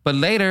 But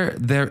later,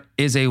 there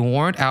is a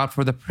warrant out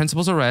for the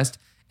principal's arrest,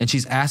 and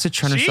she's asked to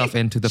turn herself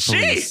in to the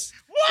police.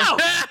 Whoa!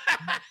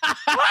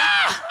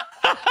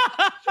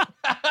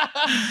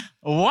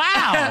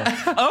 Wow.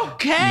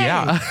 Okay.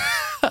 Yeah.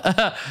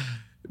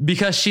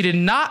 Because she did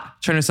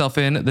not turn herself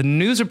in, the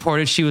news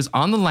reported she was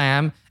on the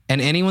lam,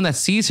 and anyone that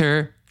sees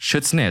her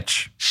should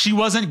snitch. She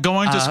wasn't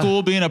going to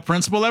school being a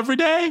principal every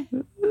day?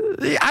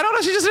 I don't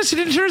know. She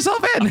didn't turn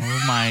herself in.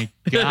 Oh my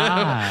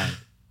God.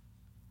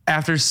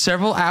 After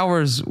several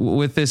hours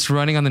with this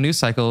running on the news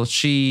cycle,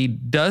 she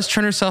does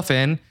turn herself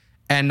in,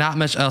 and not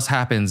much else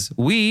happens.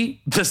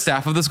 We, the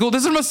staff of the school,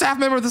 this is a staff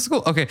member of the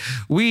school. Okay.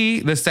 We,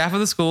 the staff of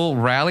the school,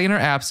 rally in her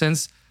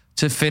absence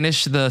to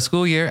finish the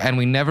school year, and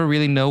we never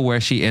really know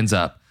where she ends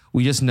up.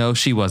 We just know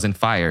she wasn't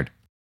fired.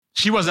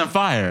 She wasn't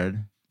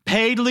fired.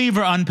 Paid leave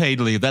or unpaid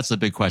leave? That's the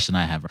big question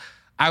I have.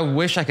 I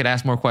wish I could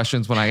ask more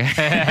questions when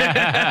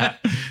I...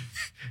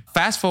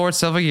 Fast forward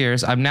several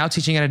years, I'm now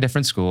teaching at a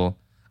different school.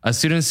 A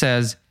student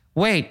says,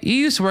 wait, you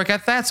used to work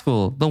at that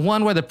school, the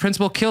one where the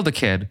principal killed a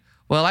kid.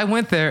 Well, I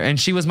went there and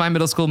she was my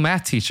middle school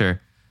math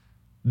teacher.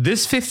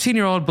 This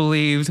 15-year-old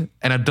believed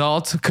an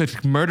adult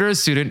could murder a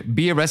student,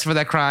 be arrested for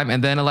that crime,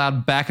 and then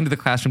allowed back into the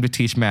classroom to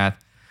teach math.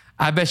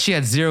 I bet she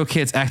had 0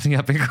 kids acting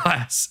up in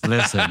class.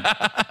 Listen,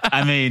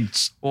 I mean,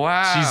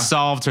 wow. She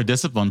solved her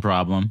discipline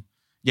problem.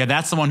 Yeah,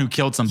 that's the one who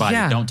killed somebody.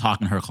 Yeah. Don't talk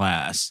in her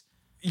class.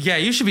 Yeah,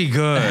 you should be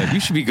good. You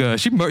should be good.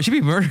 She'd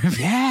be murdering.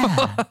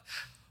 Yeah.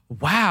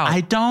 Wow.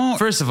 I don't.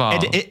 First of all,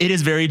 it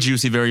is very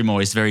juicy, very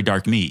moist, very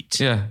dark meat.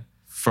 Yeah.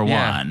 For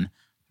one.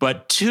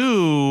 But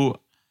 2,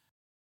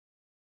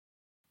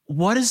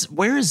 where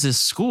is this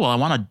school? I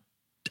want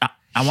to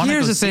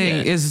Here's go the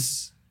thing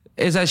is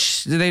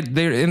that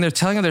they're in their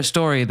telling of their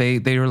story,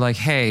 they were like,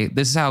 hey,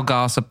 this is how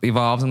gossip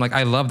evolves. I'm like,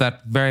 I love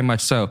that very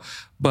much so.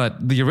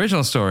 But the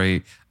original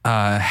story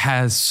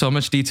has so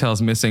much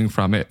details missing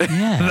from it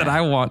that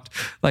I want.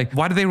 Like,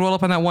 why did they roll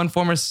up on that one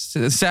former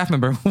staff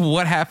member?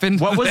 What happened?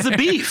 What was the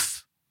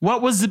beef?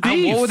 What was the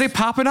beef? What were they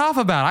popping off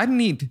about? I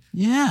need.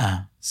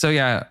 Yeah.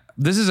 So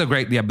this is a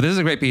great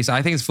piece.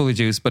 I think it's fully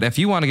juiced. But if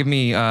you want to give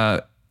me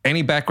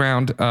any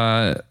background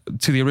to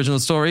the original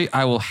story,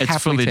 I will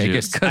happily take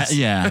it.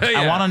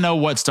 I want to know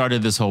what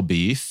started this whole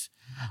beef.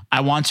 I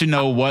want to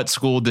know what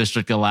school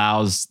district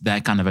allows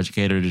that kind of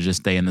educator to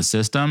just stay in the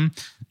system.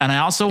 And I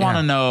also want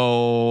to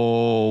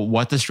know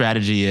what the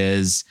strategy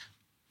is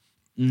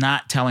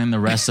not telling the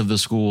rest of the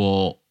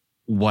school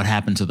what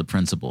happened to the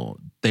principal.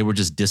 They were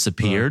just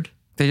disappeared.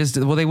 They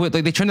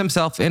turned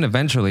themselves in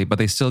eventually, but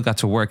they still got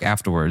to work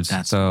afterwards.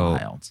 That's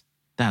wild.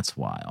 That's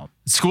wild.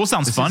 School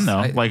sounds fun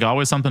though. Like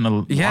always something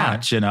to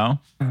watch, you know?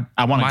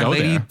 I want to go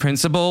there. My lady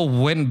principal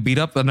went and beat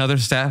up another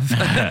staff.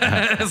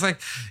 It's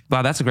like,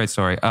 wow, that's a great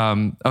story.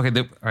 Okay.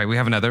 All right. We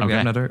have another.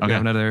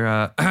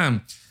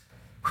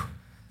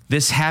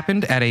 This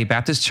happened at a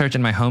Baptist church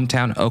in my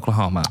hometown,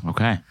 Oklahoma.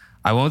 Okay.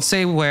 I won't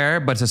say where,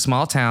 but it's a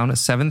small town,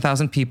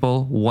 7,000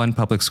 people, one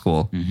public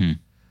school.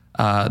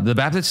 Mm-hmm. The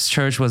Baptist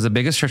church was the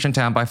biggest church in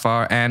town by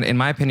far, and in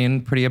my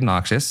opinion, pretty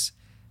obnoxious.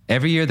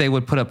 Every year, they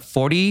would put up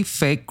 40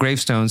 fake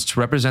gravestones to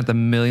represent the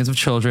millions of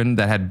children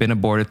that had been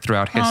aborted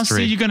throughout history.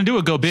 See, you're going to do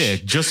it. Go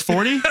big. Just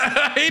 40?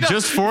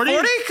 Just 40?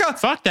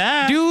 Fuck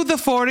that. Do the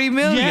 40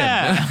 million.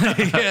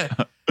 Yeah.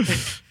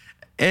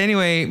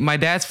 Anyway, my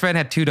dad's friend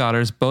had 2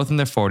 daughters, both in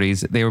their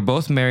 40s. They were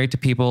both married to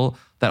people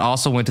that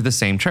also went to the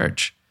same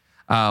church.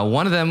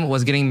 One of them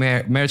was getting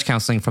marriage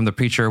counseling from the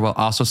preacher while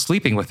also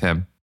sleeping with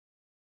him.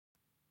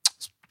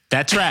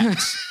 That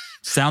tracks.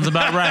 Sounds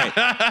about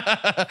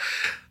right.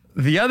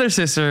 The other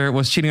sister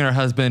was cheating on her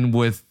husband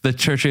with the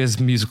church's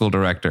musical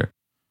director.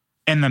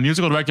 And the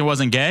musical director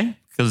wasn't gay?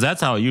 Because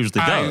that's how it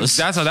usually goes.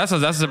 That's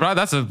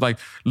like,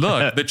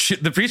 look,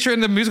 the preacher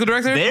and the musical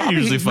director, they're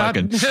usually he's not-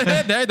 fucking.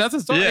 That's a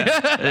story.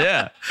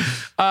 Yeah.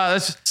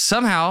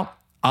 Somehow,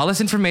 all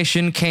this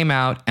information came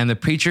out, and the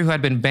preacher who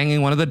had been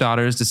banging one of the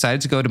daughters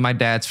decided to go to my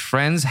dad's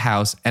friend's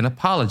house and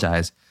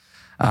apologize.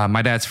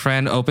 My dad's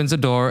friend opens the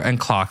door and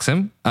clocks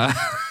him.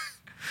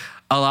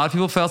 A lot of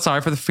people felt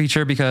sorry for the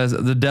preacher because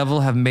the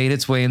devil have made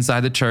its way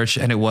inside the church,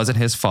 and it wasn't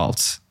his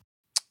fault.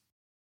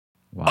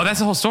 Wow. Oh, that's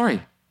the whole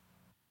story.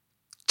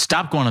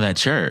 Stop going to that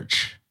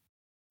church.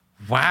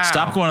 Wow.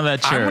 Stop going to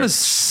that church. I'm going to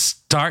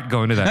start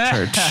going to that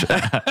church.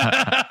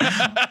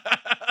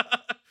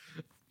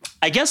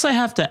 I guess I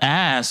have to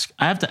ask,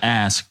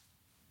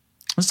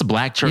 what's a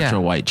black church or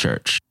a white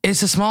church?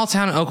 It's a small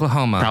town in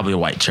Oklahoma. Probably a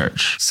white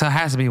church. So it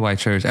has to be a white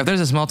church. If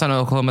there's a small town in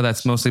Oklahoma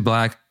that's mostly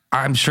black,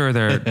 I'm sure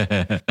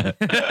they're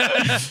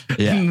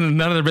Yeah.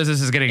 none of their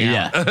business is getting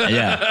out.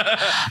 Yeah.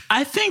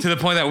 I think To the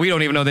point that we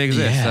don't even know they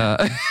exist.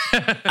 Yeah.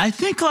 I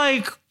think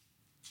like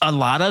a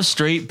lot of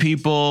straight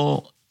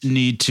people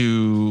need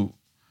to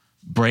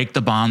break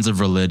the bonds of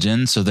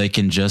religion so they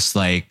can just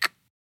like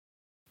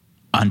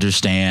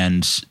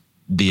understand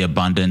the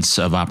abundance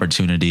of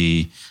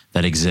opportunity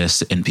that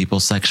exists in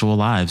people's sexual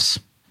lives.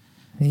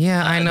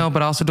 Yeah, I know,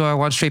 but also do I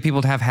want straight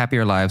people to have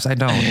happier lives? I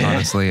don't,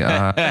 honestly.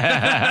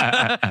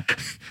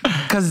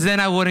 Because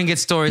then I wouldn't get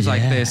stories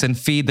like this and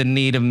feed the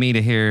need of me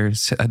to hear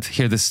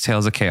this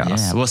tales of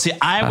chaos. Yeah. Well, see,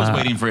 I was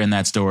waiting for in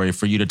that story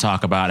for you to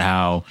talk about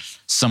how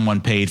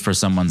someone paid for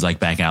someone's like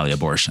back alley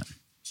abortion.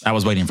 I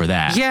was waiting for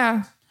that.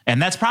 Yeah.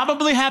 And that's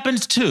probably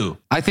happened too.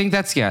 I think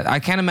I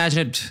can't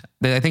imagine it.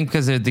 I think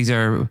because these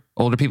are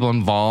older people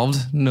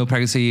involved, no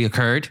pregnancy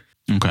occurred.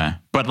 Okay.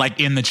 But like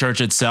in the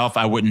church itself,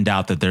 I wouldn't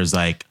doubt that there's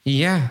like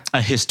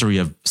a history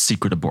of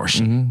secret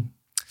abortion. Mm-hmm.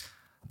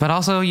 But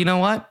also, you know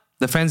what?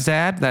 The friend's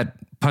dad that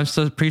punched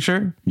the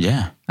preacher.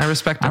 Yeah. I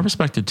respect him. I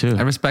respect it too.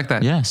 I respect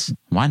that. Yes.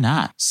 Why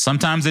not?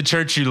 Sometimes at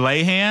church you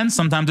lay hands.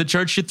 Sometimes at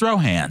church you throw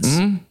hands.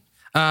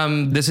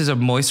 Mm-hmm. This is a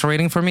moist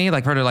rating for me.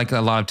 Like, heard like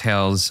a lot of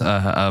tales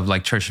of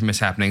like church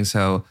mishappenings.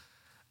 So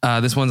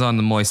this one's on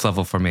the moist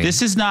level for me.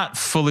 This is not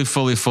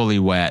fully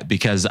wet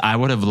because I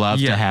would have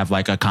loved to have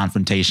like a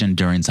confrontation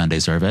during Sunday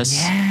service.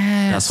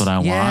 Yes. That's what I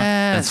want.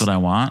 That's what I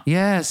want.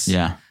 Yes.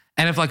 Yeah.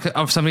 And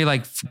if somebody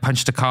like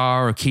punched a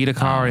car or keyed a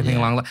car or anything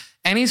along that,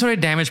 any sort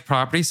of damaged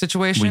property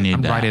situation, We need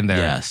I'm that. right in there.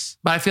 Yes.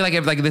 But I feel like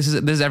if like this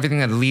is everything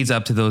that leads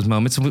up to those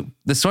moments.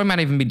 The story might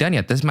not even be done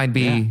yet. This might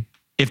be. Yeah.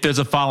 If there's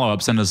a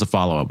follow-up, send us a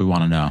follow-up. We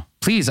want to know.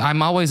 Please,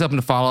 I'm always open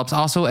to follow-ups.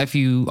 Also, if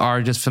you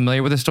are just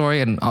familiar with the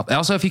story, and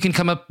also if you can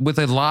come up with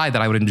a lie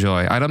that I would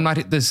enjoy. I'm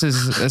not. This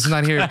is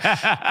not here.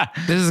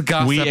 This is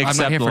gossip. We I'm not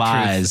accept here for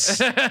lies.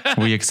 truth.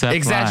 We accept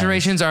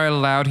Exaggerations are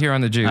allowed here on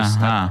the Juice.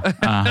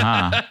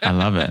 I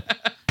love it.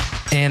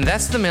 And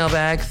that's the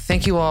mailbag.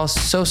 Thank you all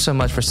so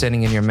much for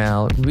sending in your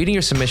mail. Reading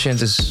your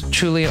submissions is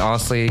truly and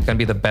honestly going to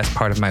be the best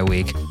part of my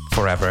week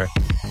forever.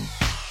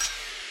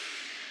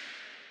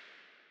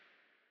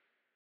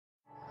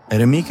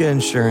 At Amica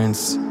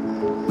Insurance,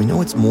 we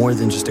know it's more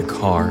than just a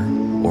car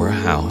or a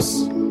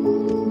house.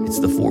 It's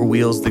the four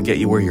wheels that get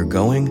you where you're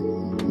going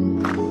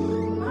and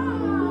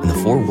the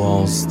four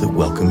walls that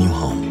welcome you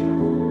home.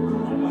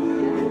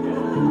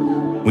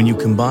 When you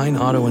combine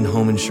auto and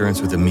home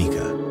insurance with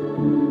Amica,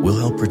 we'll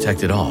help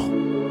protect it all.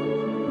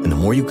 And the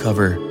more you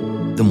cover,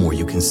 the more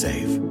you can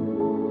save.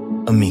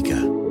 Amica,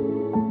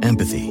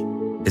 empathy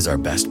is our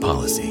best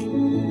policy.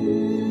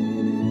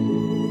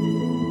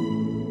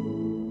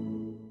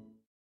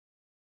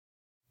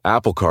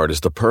 Apple Card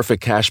is the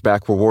perfect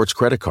cashback rewards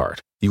credit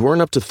card. You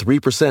earn up to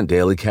 3%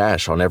 daily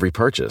cash on every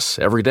purchase,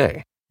 every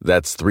day.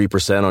 That's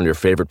 3% on your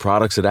favorite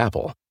products at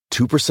Apple,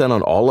 2%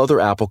 on all other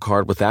Apple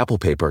Card with Apple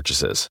Pay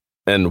purchases,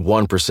 and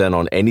 1%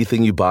 on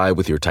anything you buy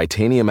with your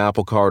titanium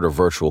Apple Card or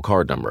virtual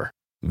card number.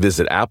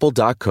 Visit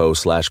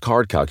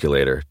apple.co/card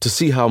calculator to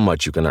see how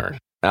much you can earn.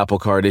 Apple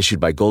Card issued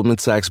by Goldman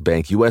Sachs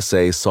Bank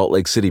USA, Salt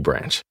Lake City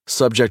branch.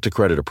 Subject to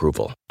credit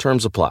approval.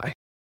 Terms apply.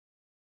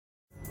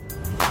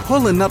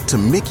 Pulling up to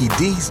Mickey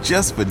D's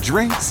just for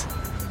drinks?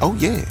 Oh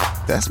yeah,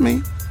 that's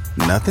me.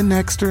 Nothing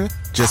extra,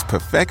 just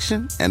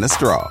perfection and a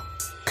straw.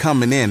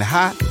 Coming in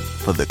hot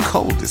for the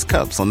coldest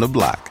cups on the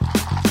block.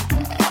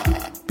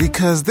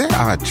 Because there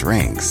are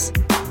drinks.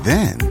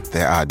 Then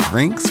there are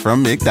drinks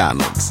from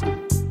McDonald's.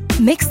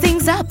 Mix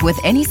things up with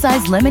any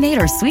size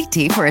lemonade or sweet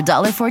tea for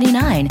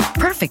 $1.49.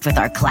 Perfect with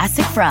our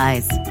classic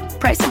fries.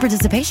 Price and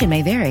participation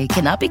may vary.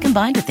 Cannot be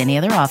combined with any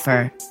other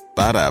offer.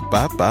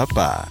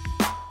 Ba-da-ba-ba-ba.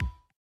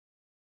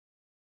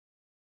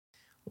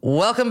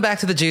 Welcome back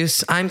to The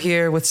Juice. I'm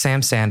here with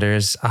Sam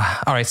Sanders.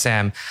 All right,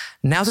 Sam.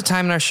 Now's the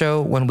time in our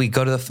show when we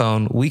go to the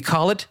phone. We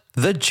call it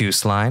the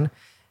Juice Line.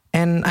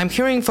 And I'm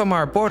hearing from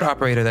our board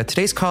operator that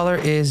today's caller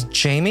is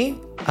Jamie.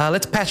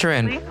 Let's patch her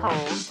in. Please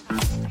hold.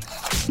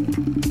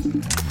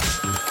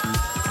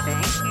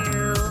 Thank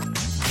you.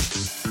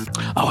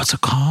 Oh, it's a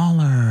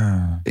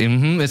caller.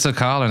 It's a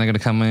caller, and they're going to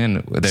come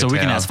in with their So we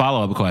can tale. ask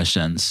follow-up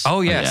questions.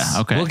 Oh, yes.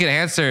 Yeah, okay. We'll get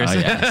answers. Oh,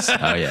 yes.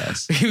 Oh,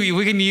 yes.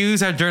 we can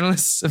use our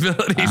journalist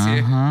abilities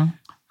here. Hello.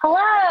 Hello,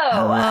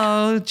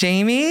 Hello,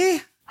 Jamie.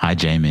 Hi,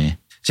 Jamie.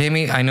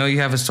 Jamie, I know you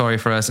have a story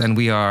for us, and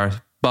we are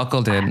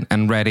buckled in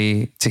and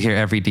ready to hear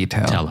every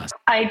detail. Tell us.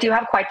 I do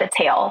have quite the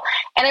tale.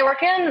 And I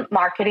work in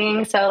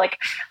marketing. So like,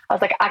 I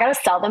was like, I got to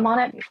sell them on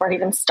it before it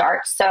even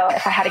starts. So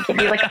if I had to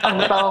give you like a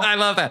little I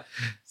love that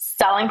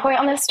selling point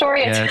on this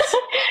story, Yes. it's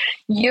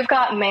you've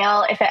got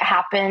mail if it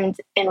happened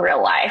in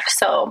real life.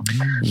 So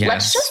Yes.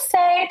 let's just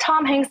say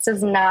Tom Hanks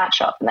does not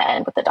show up in the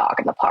end with the dog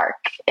in the park.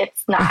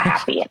 It's not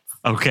happy. It's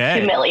Okay.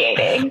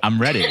 humiliating.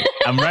 I'm ready.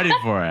 I'm ready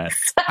for it.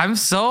 I'm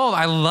sold.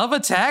 I love a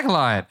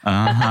tagline.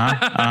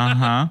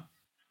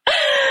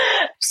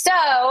 So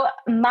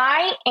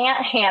my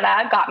Aunt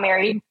Hannah got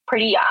married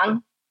pretty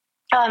young.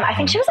 I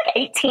think she was like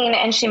 18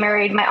 and she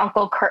married my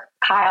Uncle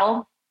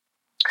Kyle.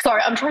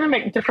 Sorry, I'm trying to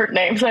make different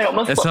names. I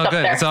almost It's slipped all up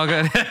good. there. It's all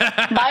good.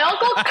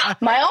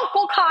 My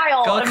Uncle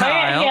Kyle Go and my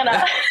Kyle. Aunt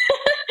Hannah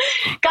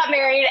got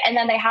married, and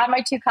then they had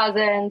my two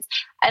cousins,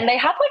 and they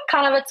had like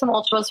kind of a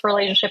tumultuous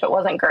relationship. It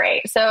wasn't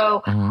great.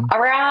 So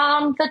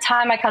around the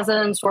time my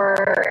cousins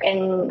were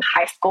in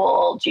high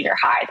school, junior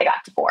high, they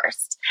got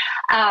divorced.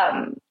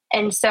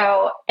 And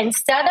so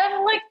instead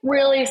of like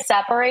really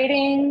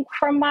separating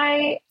from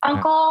my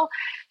uncle,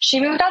 she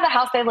moved out of the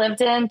house they lived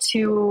in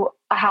to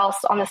a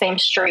house on the same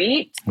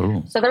street.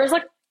 Ooh. So there was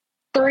like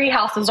 3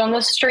 houses on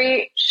the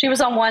street. She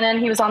was on one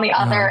end, he was on the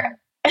other.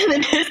 And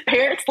then his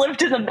parents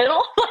lived in the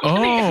middle, like in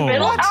the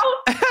middle what?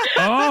 house.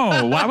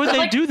 Oh, why would they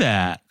Like- do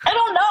that? I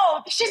don't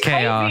know. She's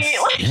Chaos. crazy.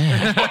 Like,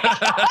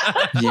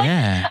 Yeah.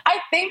 Yeah. I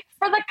think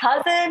for the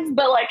cousins,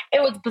 but like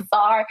it was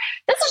bizarre.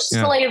 This is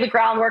just to lay the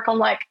groundwork on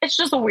like, it's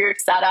just a weird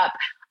setup.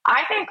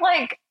 I think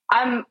like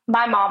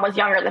my mom was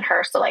younger than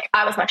her. So like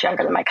I was much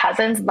younger than my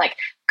cousins. Like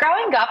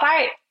growing up,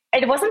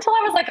 it wasn't until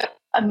I was like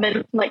a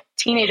mid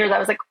teenager that I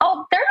was like,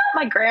 oh, they're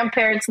not my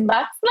grandparents. And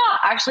that's not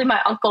actually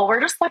my uncle. We're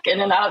just like in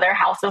and out of their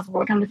houses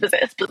when we come to visit.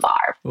 It's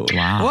bizarre.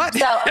 Wow. What?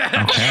 So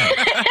Okay.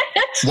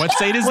 What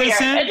state is this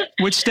Weird. in?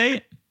 Which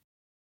state?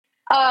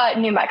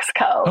 New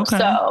Mexico. Okay.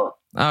 So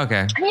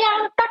Okay.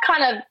 yeah, that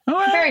kind of All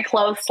right. very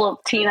close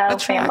Latino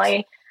That's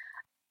family.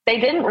 They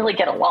didn't really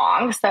get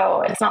along,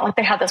 so it's not like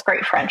they had this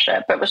great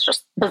friendship. It was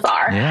just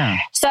bizarre. Yeah.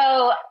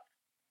 So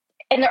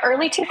in the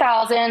early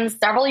 2000s,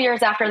 several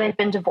years after they've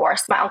been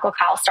divorced, my Uncle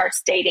Kyle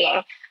starts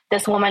dating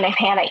this woman named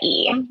Hannah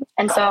E.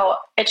 And so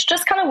it's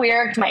just kind of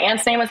weird. My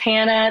aunt's name was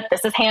Hannah.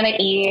 This is Hannah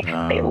E.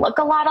 They look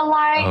a lot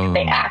alike.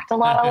 They act a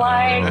lot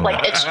alike.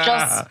 Like it's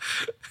just,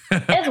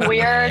 it's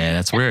weird. Yeah,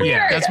 that's weird.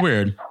 Weird. That's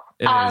weird.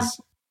 It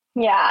is.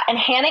 Yeah. And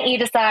Hannah E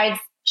decides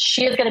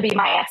she is going to be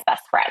my aunt's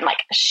best friend. Like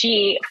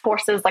she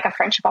forces like a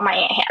friendship on my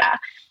Aunt Hannah.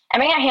 And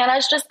my Aunt Hannah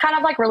is just kind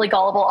of like really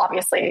gullible,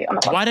 obviously.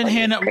 Why didn't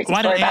Aunt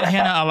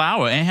Hannah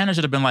allow it? Aunt Hannah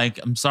should have been like,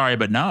 I'm sorry,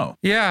 but no.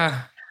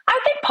 Yeah. I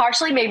think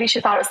partially maybe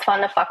she thought it was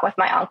fun to fuck with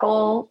my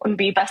uncle and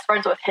be best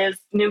friends with his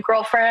new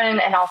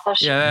girlfriend. And also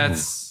Yeah,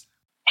 that's...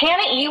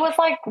 Hannah E was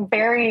like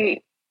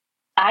very,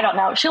 I don't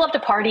know. She loved to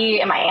party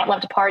and my aunt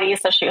loved to party.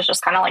 So she was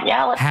just kind of like,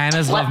 yeah, let's.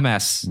 Hannah's love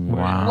mess.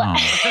 Wow.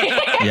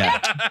 Yeah.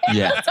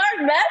 Yeah. Let's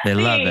start messy. They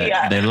love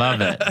it. They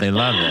love it. They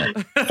love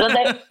it. So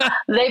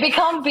they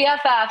become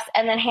BFFs.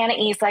 And then Hannah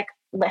E's like,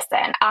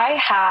 listen, I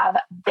have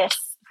this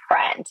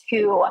friend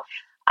who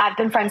I've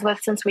been friends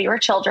with since we were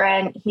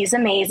children. He's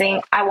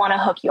amazing. I want to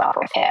hook you up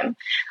with him.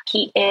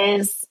 He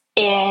is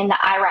in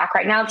Iraq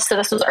right now. So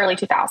this was early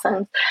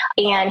 2000s.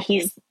 And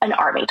he's an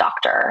army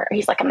doctor.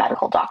 He's like a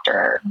medical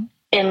doctor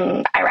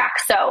in Iraq.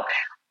 So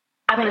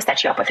I'm going to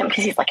set you up with him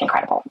because he's like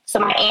incredible. So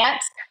my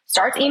aunt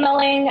starts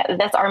emailing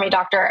this army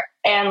doctor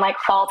and like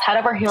falls head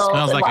over heels.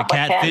 Smells in like a love with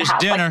him, catfish has,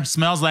 dinner. like,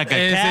 Smells like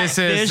a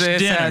catfish dinner.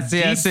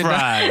 yes, Deep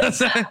fried.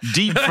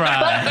 Deep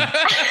fried.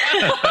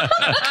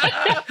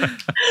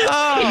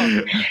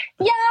 Oh,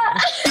 yeah.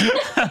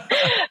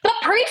 The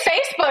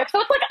pre-Facebook. So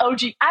it's like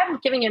OG. I'm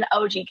giving you an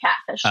OG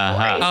catfish story.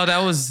 Uh-huh. oh, that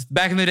was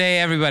back in the day.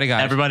 Everybody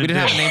got Everybody it. We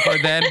didn't did. have a name for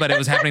it then, but it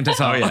was happening to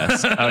some. Oh,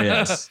 yes. Oh,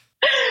 yes.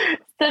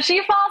 So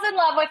she falls in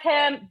love with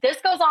him. This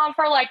goes on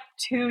for like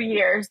 2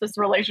 years, this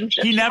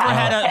relationship. He she never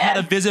has with had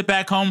a him. visit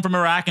back home from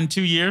Iraq in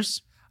 2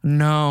 years?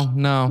 No.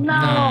 No.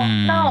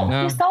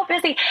 He's so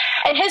busy.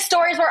 And his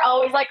stories were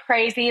always like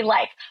crazy.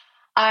 Like,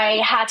 I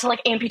had to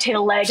like amputate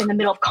a leg in the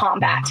middle of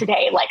combat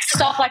today. Like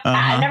stuff like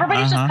that. And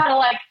everybody's just kind of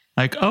like,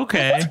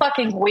 okay. it's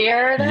fucking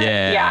weird.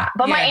 Yeah.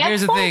 But my aunt's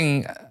here's the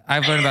thing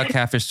I've learned about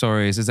catfish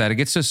stories is that it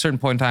gets to a certain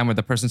point in time where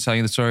the person's telling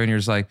you the story and you're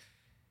just like,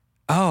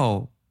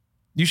 oh,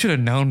 you should have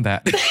known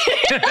that.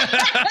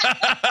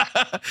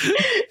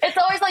 It's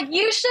always like,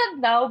 you should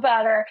know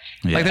better.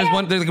 Yeah. Like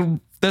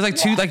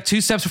there's like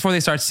two steps before they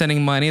start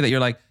sending money that you're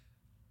like,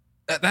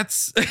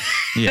 that's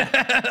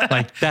Yeah.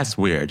 Like, that's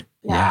weird.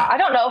 Yeah. I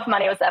don't know if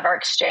money was ever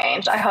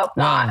exchanged. I hope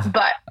not. Well,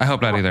 But I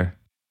hope not either.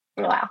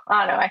 wow.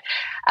 I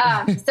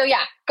don't know. So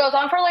yeah, goes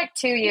on for like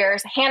 2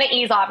 years. Hannah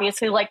E's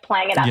obviously like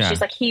playing it up. Yeah. She's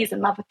like, he's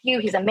in love with you.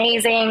 He's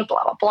amazing.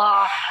 Blah, blah,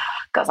 blah.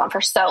 Goes on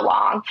for so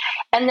long.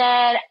 And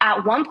then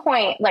at one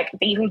point, like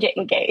they even get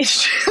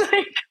engaged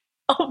like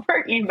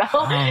over email.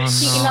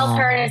 He emails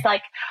her and is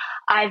like,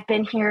 I've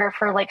been here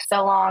for like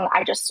so long.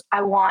 I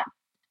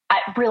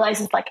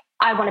realizes like,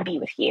 I want to be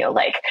with you.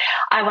 Like,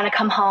 I want to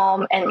come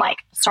home and like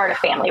start a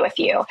family with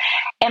you.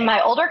 And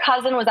my older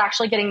cousin was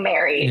actually getting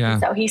married. Yeah.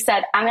 So he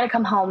said, I'm going to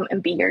come home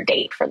and be your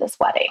date for this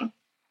wedding.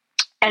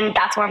 And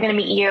that's where I'm going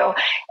to meet you.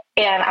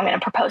 And I'm going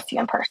to propose to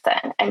you in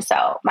person. And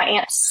so my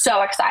aunt's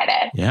so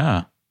excited.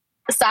 Yeah.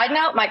 Side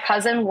note, my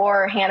cousin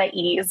wore Hannah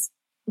E's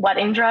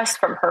wedding dress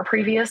from her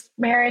previous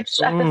marriage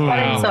at this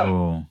wedding.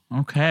 So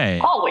okay.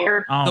 all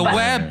weird. The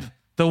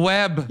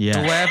web.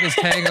 Yeah. The web is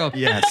tangled.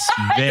 Yes.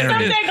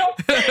 Very.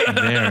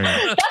 Very.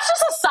 That's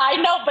just a side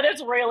note, but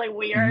it's really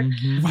weird.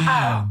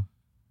 Wow.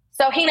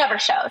 So he never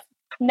shows.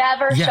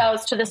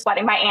 Shows to this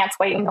wedding. My aunt's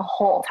waiting the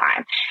whole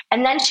time.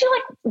 And then she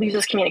like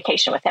loses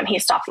communication with him. He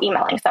stops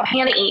emailing. So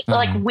Hannah E,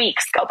 like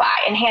weeks go by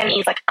and Hannah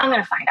E's like, I'm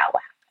going to find out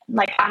what happened.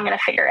 Like, I'm going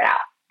to figure it out.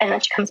 And then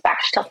she comes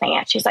back. She tells my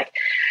aunt, she's like,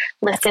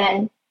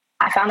 listen,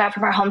 I found out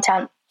from our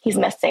hometown, he's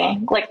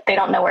missing. Like, they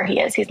don't know where he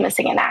is. He's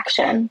missing in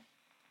action.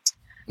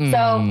 So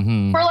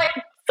for like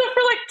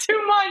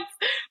 2 months,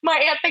 my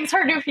aunt thinks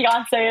her new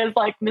fiance is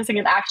like missing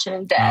in action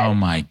and dead.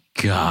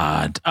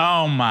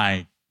 Oh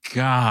my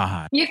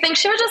God. You think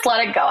she would just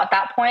let it go at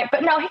that point,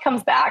 but no, he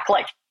comes back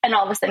like, and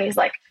all of a sudden he's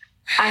like,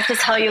 I have to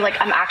tell you,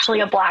 like, I'm actually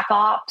a black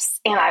ops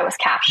and I was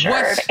captured.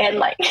 What? And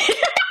like,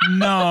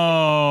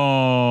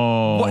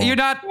 No. What, you're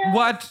not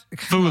what?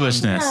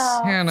 Foolishness.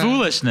 No. Hannah.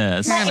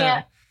 Foolishness. My Hannah.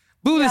 aunt,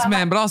 Boo this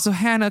man, but also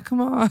Hannah,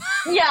 come on.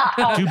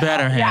 yeah. Do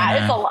better, Yeah,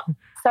 Hannah. it's a lot.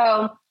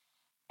 So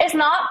it's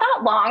not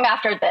that long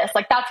after this.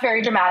 Like, that's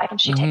very dramatic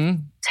and she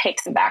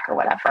takes him back or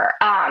whatever.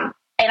 And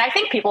I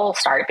think people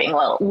started being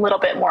a little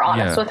bit more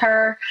honest with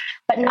her.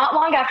 But not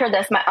long after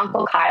this, my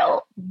Uncle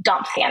Kyle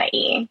dumps Hannah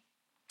E.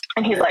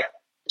 And he's like,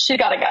 she's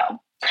got to go.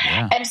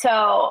 Yeah. And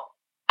so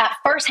at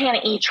first,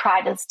 Hannah E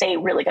tried to stay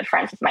really good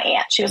friends with my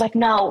aunt. She was like,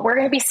 no, we're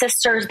going to be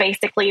sisters,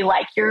 basically.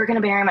 Like, you're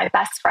going to marry my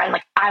best friend.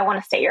 Like, I want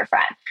to stay your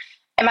friend.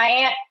 And my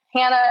aunt,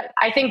 Hannah,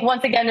 I think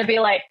once again to be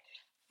like,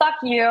 fuck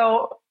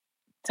you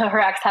to her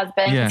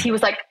ex-husband. Yeah. He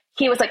was like,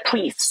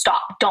 please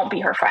stop. Don't be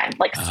her friend.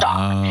 Like,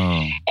 stop.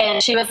 Oh.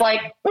 And she was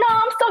like, no,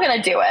 I'm still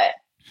going to do it.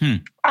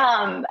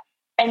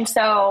 And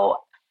so,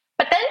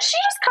 but then she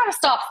just kind of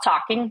stops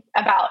talking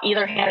about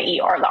either Hannah E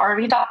or the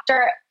RV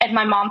doctor. And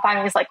my mom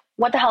finally was like,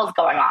 what the hell is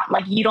going on?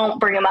 Like, you don't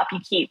bring him up. You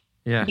keep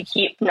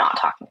not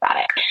talking about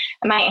it.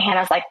 And my Aunt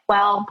Hannah's like,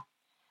 well,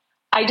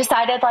 I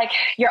decided like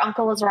your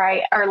uncle was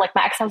right, or like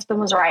my ex-husband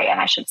was right, and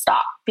I should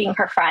stop being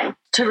her friend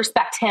to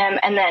respect him.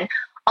 And then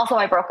also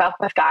I broke up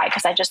with Guy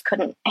because I just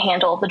couldn't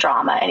handle the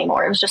drama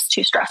anymore. It was just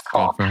too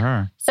stressful. Good for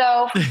her.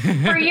 So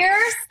for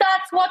years,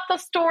 that's what the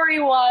story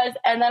was.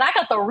 And then I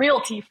got the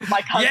real tea from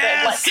my cousin.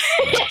 Yes!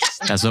 Like,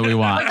 That's what we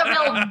want. like the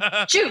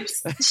real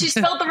juice. She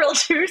spilled the real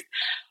juice.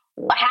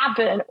 What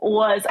happened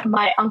was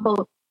my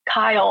Uncle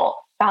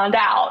Kyle found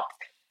out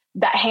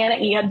that Hannah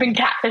E had been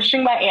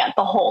catfishing my aunt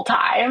the whole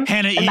time.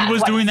 Hannah E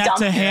was doing that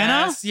to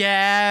Hannah?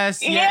 Yes,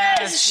 she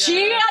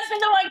has been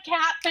the one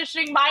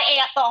catfishing my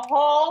aunt the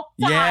whole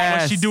time.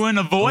 Was she doing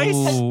a voice?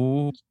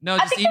 Ooh. No, I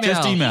just think emails.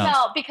 Just emails.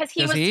 No, because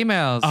he Just was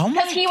emails. Oh my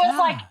because he was God.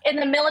 like in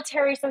the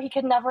military, so he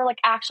could never like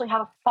actually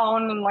have a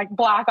phone and like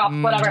black ops,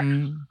 whatever.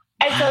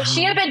 And so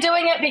she had been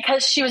doing it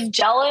because she was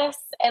jealous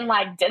and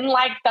like didn't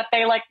like that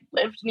they like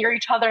lived near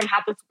each other and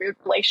had this weird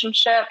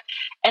relationship.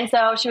 And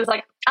so she was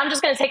like, I'm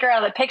just going to take her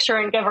out of the picture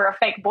and give her a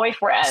fake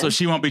boyfriend. So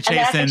she won't be And then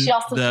I chasing think she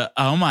also-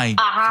 oh my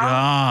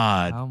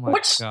God. Oh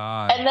my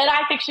God. And then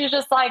I think she's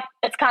just like,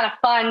 it's kind of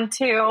fun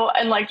too.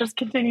 And like, just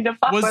continue to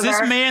fuck Was with this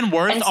her. man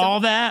worth And so- all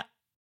that?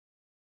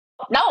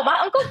 No, my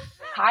Uncle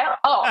Kyle.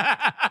 Oh,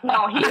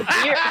 no, he's a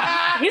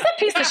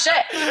piece of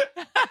shit.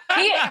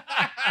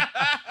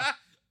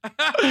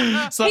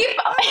 So, He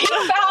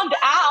found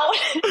out.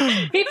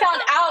 He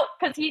found out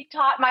because he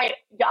taught my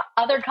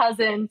other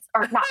cousins,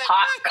 or not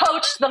taught,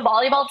 coached the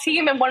volleyball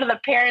team. And one of the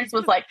parents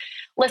was like,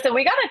 listen,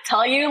 we got to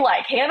tell you,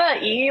 like, Hannah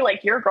E,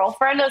 like, your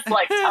girlfriend is,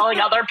 like, telling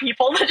other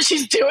people that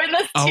she's doing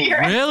this to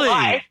your really?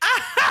 ex-wife.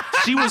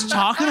 She was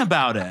talking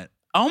about it.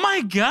 Oh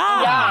my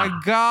God. Yeah. Oh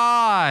my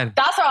God.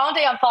 That's her own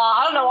damn fault.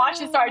 I don't know why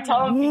she started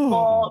telling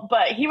people,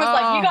 but he was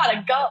like, you got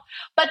to go.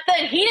 But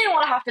then he didn't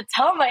want to have to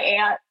tell my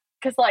aunt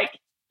because, like,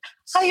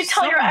 how do you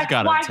tell your Someone's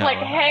gotta ex-wife, tell like,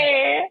 her.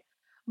 hey?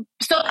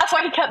 So that's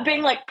why he kept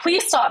being like,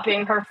 please stop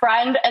being her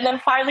friend. And then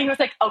finally he was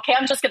like, okay,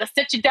 I'm just going to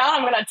sit you down.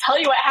 I'm going to tell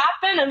you what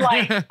happened. And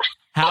like,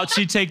 How'd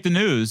she take the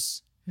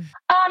news?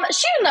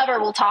 she never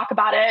will talk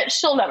about it.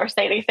 She'll never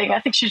say anything. I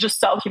think she's just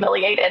so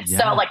humiliated. Yeah.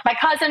 So like my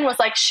cousin was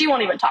like, she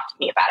won't even talk to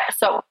me about it.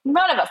 So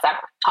none of us ever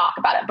talk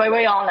about it. But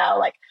we all know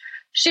like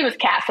she was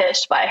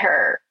catfished by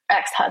her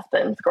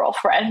ex-husband's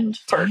girlfriend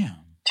for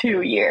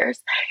 2 years.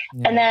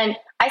 Yeah. And then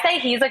I say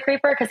he's a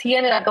creeper because he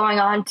ended up going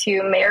on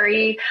to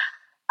marry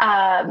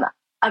a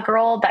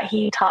girl that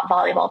he taught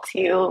volleyball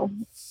to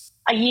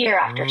a year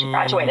after she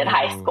graduated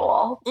high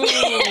school. Ooh.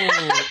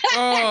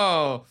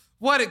 Oh.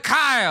 What?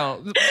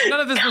 Kyle. None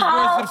of this was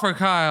worth it for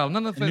Kyle.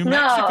 None of New it.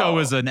 Mexico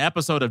is an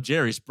episode of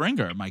Jerry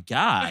Springer. My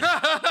God.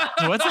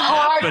 What's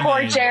happening?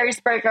 Hardcore Jerry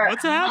Springer.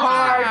 What's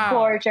happening?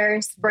 Hardcore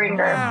Jerry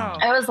Springer. Wow.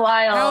 It was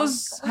wild.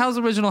 How's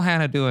original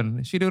Hannah doing?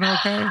 Is she doing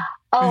okay?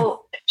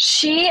 Oh,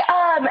 She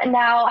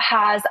now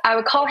has, I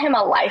would call him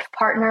a life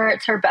partner.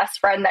 It's her best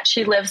friend that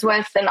she lives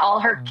with, and all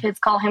her kids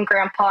call him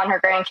grandpa and her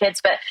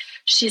grandkids, but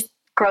she's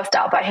grossed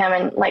out by him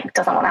and like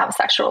doesn't want to have a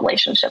sexual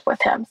relationship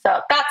with him.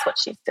 So that's what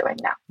she's doing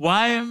now.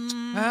 Why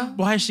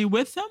is she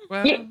with him?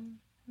 Well,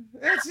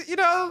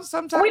 it's,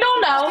 sometimes we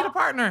don't know. Need a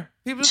partner.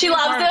 She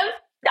loves him.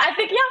 I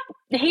think,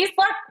 he's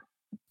like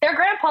their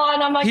grandpa,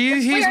 and I'm like,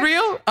 he's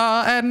real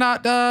and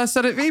not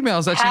set of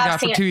emails that she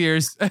got for 2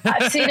 years.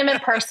 I've seen him in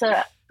person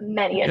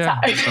many a time.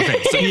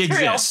 Okay, so he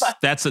exists.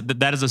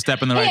 That is a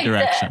step in the right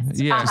direction.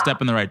 Yeah, a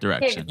step in the right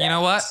direction. You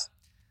know what?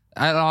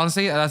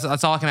 Honestly,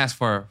 that's all I can ask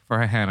for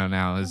Hannah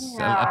now is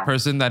a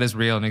person that is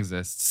real and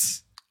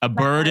exists. A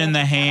bird in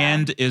the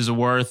hand is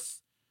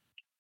worth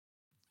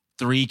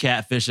 3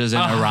 catfishes in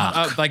Iraq.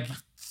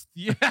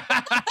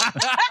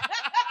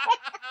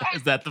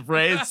 Is that the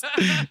phrase?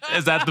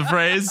 Is that the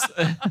phrase?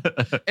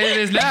 It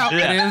is now.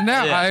 Yeah. It is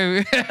now.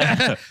 Yeah.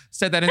 I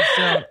said that in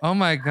stone. Oh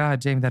my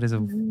God, Jamie, that is a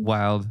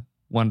wild,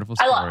 wonderful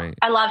story.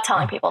 I love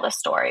telling people this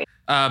story.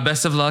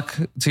 Best of luck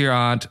to your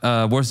aunt.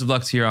 Worst of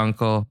luck to your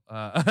uncle.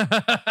 Well,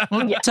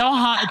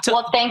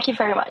 thank you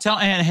very much. Tell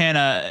Aunt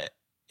Hannah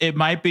it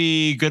might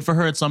be good for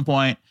her at some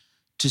point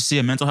to see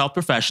a mental health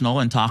professional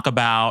and talk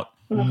about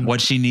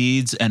what she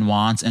needs and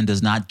wants and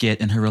does not get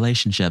in her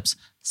relationships.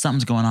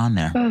 Something's going on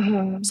there.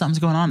 Something's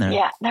going on there.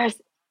 Yeah, there's.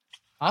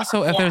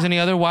 Also, if there's any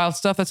other wild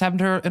stuff that's happened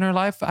to her in her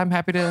life, I'm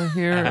happy to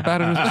hear about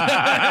it as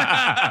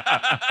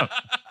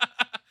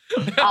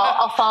well.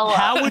 I'll follow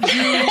up.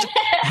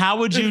 How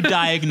would you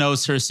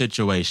diagnose her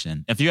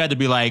situation? If you had to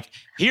be like,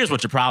 here's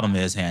what your problem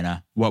is,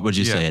 Hannah, what would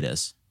you say it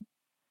is?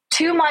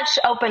 Too much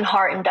open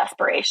heart and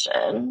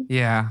desperation.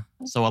 Yeah.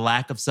 So a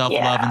lack of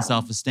self-love and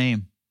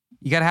self-esteem.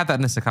 You got to have that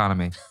in this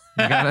economy.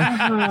 You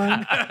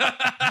gotta.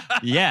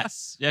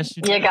 Yes, you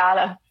do. You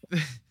gotta. But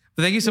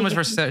thank you so much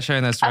for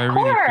sharing that story. I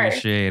really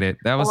appreciate it.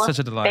 That was such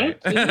a delight.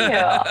 Thank you.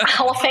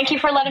 Well, thank you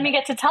for letting me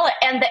get to tell it.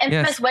 And the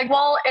infamous wig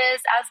wall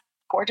is as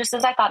gorgeous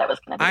as I thought it was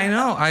going to be. I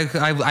know.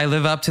 I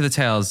live up to the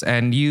tales,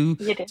 and you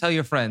tell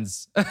your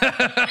friends. You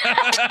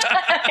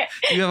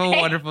have a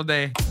wonderful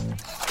day.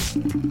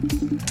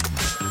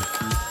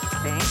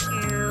 Thank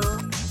you.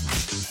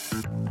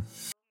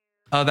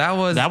 Oh, that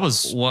was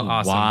awesome.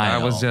 Wild.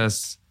 That was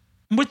just.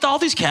 With all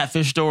these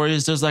catfish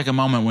stories, there's like a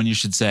moment when you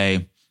should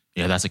say,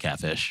 yeah, that's a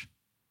catfish.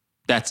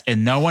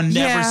 And no one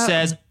never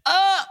says,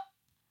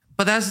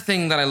 But that's the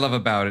thing that I love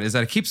about it is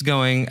that it keeps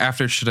going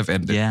after it should have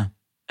ended. Yeah,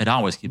 it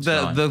always keeps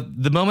going.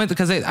 The moment,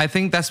 because I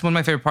think that's one of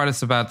my favorite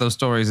parts about those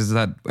stories is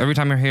that every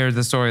time you hear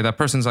the story, that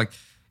person's like,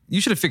 you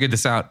should have figured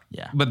this out.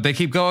 Yeah. But they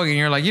keep going and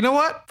you're like, you know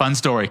what? Fun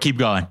story. Keep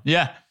going.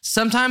 Yeah.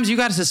 Sometimes you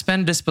got to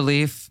suspend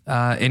disbelief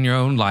in your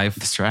own life.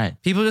 That's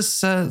right. People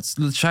just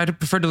try to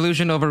prefer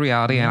delusion over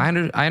reality.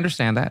 And I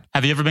understand that.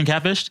 Have you ever been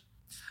catfished?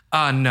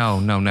 No,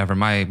 never.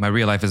 My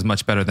real life is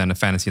much better than a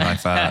fantasy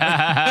life. Oh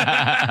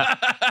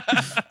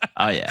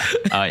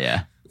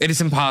yeah. It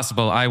is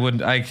impossible. I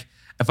would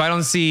if I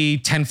don't see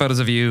 10 photos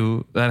of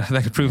you that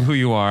could prove who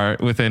you are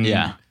within.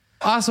 Yeah.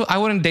 Also, I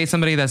wouldn't date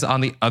somebody that's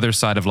on the other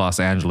side of Los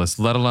Angeles,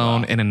 let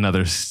alone in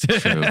another state.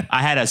 True.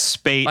 I had a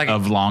spate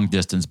of long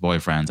distance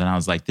boyfriends, and I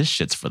was like, this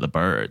shit's for the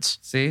birds.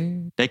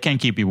 See? They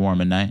can't keep you warm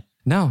at night.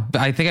 No,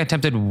 but I think I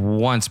attempted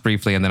once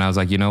briefly, and then I was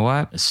like, you know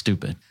what? It's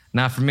stupid.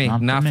 Not for me.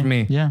 Not for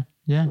me. Yeah.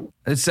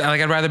 It's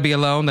like I'd rather be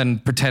alone than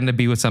pretend to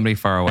be with somebody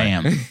far away.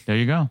 Bam. There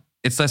you go.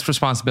 It's less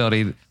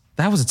responsibility.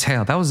 That was a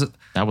tale. That was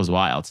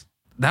wild.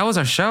 That was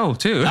our show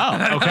too.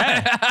 Oh,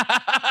 okay.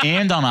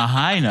 And on a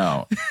high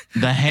note,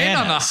 the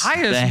Hannahs.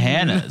 The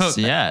Hannahs,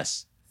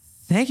 yes.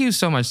 Thank you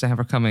so much, Sam,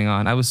 for coming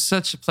on. It was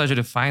such a pleasure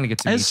to finally get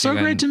to meet you. It's so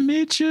great to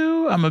meet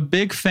you. I'm a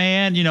big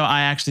fan. You know, I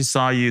actually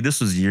saw you,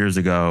 this was years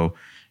ago.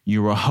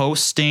 You were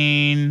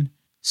hosting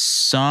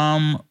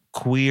some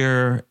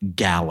queer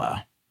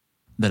gala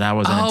that I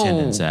was in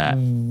attendance at.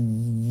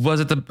 Was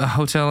it the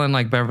hotel in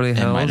like Beverly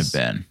Hills? It might have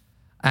been.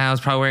 I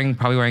was probably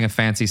wearing a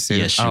fancy suit.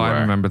 Yes, you were.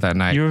 I remember that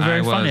night. You were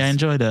very funny. I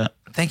enjoyed it.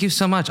 Thank you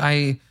so much.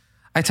 I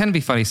tend to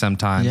be funny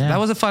sometimes. Yeah. That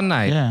was a fun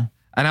night. Yeah.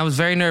 And I was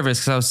very nervous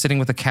because I was sitting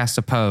with a cast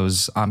of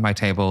Pose on my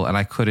table and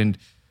I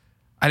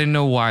didn't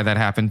know why that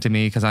happened to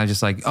me because I was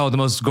just like, the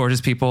most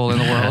gorgeous people in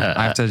the world.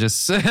 I have to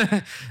just,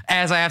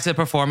 as I have to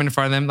perform in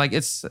front of them. Like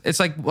it's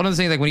like one of the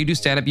things, like when you do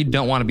stand up, you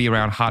don't want to be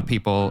around hot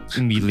people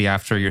immediately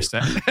after your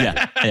set.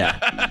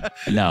 Yeah.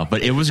 No,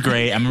 but it was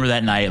great. I remember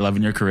that night,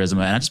 loving your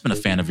charisma. And I've just been a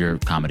fan of your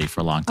comedy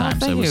for a long time.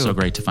 So it was so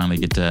great to finally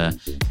get to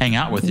hang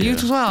out with you. You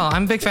as well.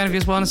 I'm a big fan of you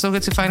as well. And it's so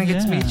good to finally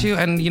get to meet you.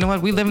 And you know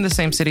what? We live in the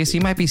same city, so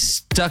you might be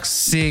stuck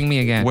seeing me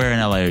again. Where in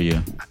LA are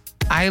you?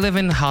 I live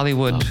in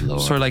Hollywood,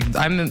 sort of like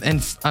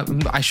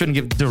I shouldn't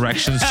give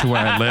directions to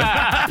where I live.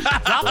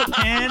 Drop a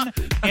pin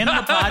in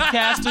the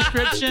podcast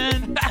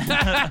description.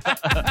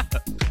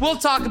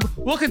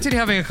 We'll continue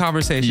having a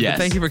conversation. Yes.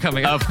 Thank you for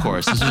coming. Of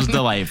course. This was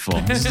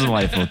delightful.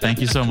 Thank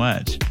you so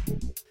much.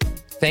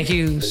 Thank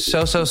you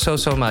so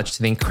much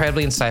to the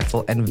incredibly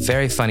insightful and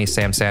very funny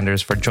Sam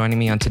Sanders for joining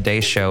me on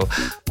today's show.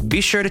 Be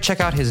sure to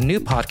check out his new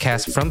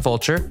podcast from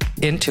Vulture,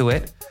 Into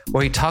It,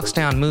 where he talks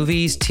down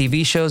movies,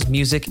 TV shows,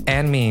 music,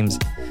 and memes.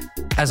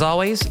 As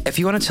always, if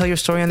you want to tell your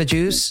story on The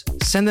Juice,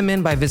 send them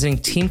in by visiting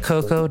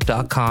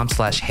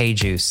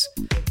teamcoco.com/heyjuice.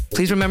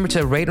 Please remember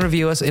to rate and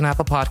review us in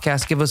Apple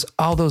Podcasts. Give us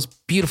all those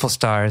beautiful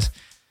stars.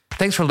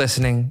 Thanks for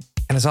listening.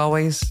 And as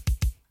always,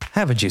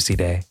 have a juicy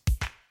day.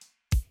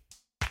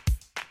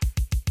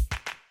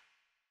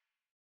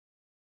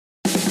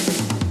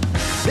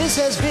 This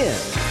has been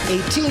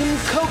a Team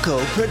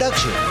Coco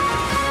production.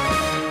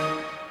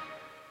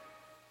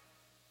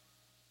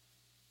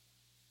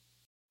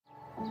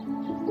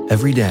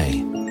 Every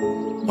day,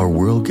 our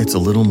world gets a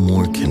little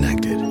more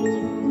connected,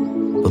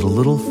 but a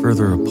little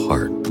further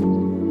apart.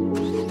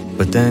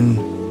 But then,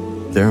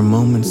 there are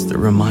moments that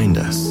remind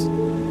us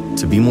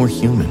to be more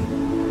human.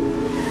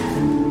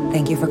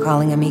 Thank you for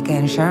calling Amica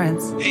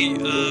Insurance. Hey,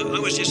 I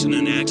was just in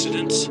an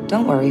accident.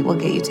 Don't worry, we'll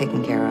get you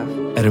taken care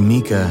of. At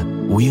Amica,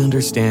 we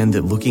understand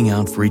that looking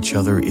out for each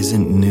other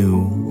isn't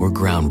new or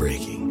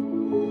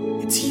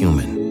groundbreaking. It's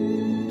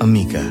human.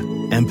 Amica,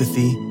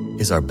 empathy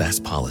is our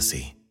best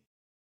policy.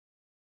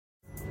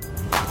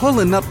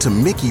 Pulling up to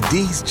Mickey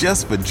D's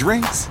just for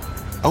drinks?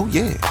 Oh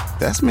yeah,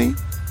 that's me.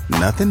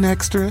 Nothing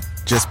extra,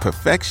 just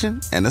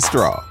perfection and a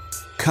straw.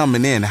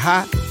 Coming in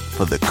hot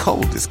for the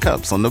coldest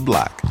cups on the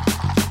block.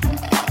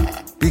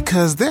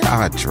 Because there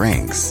are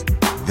drinks.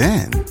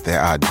 Then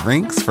there are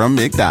drinks from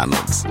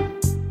McDonald's.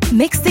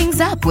 Mix things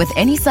up with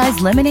any size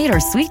lemonade or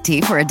sweet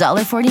tea for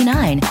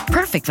 $1.49.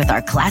 Perfect with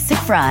our classic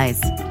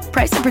fries.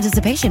 Price and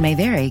participation may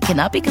vary.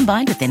 Cannot be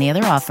combined with any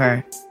other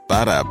offer.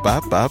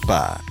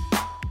 Ba-da-ba-ba-ba.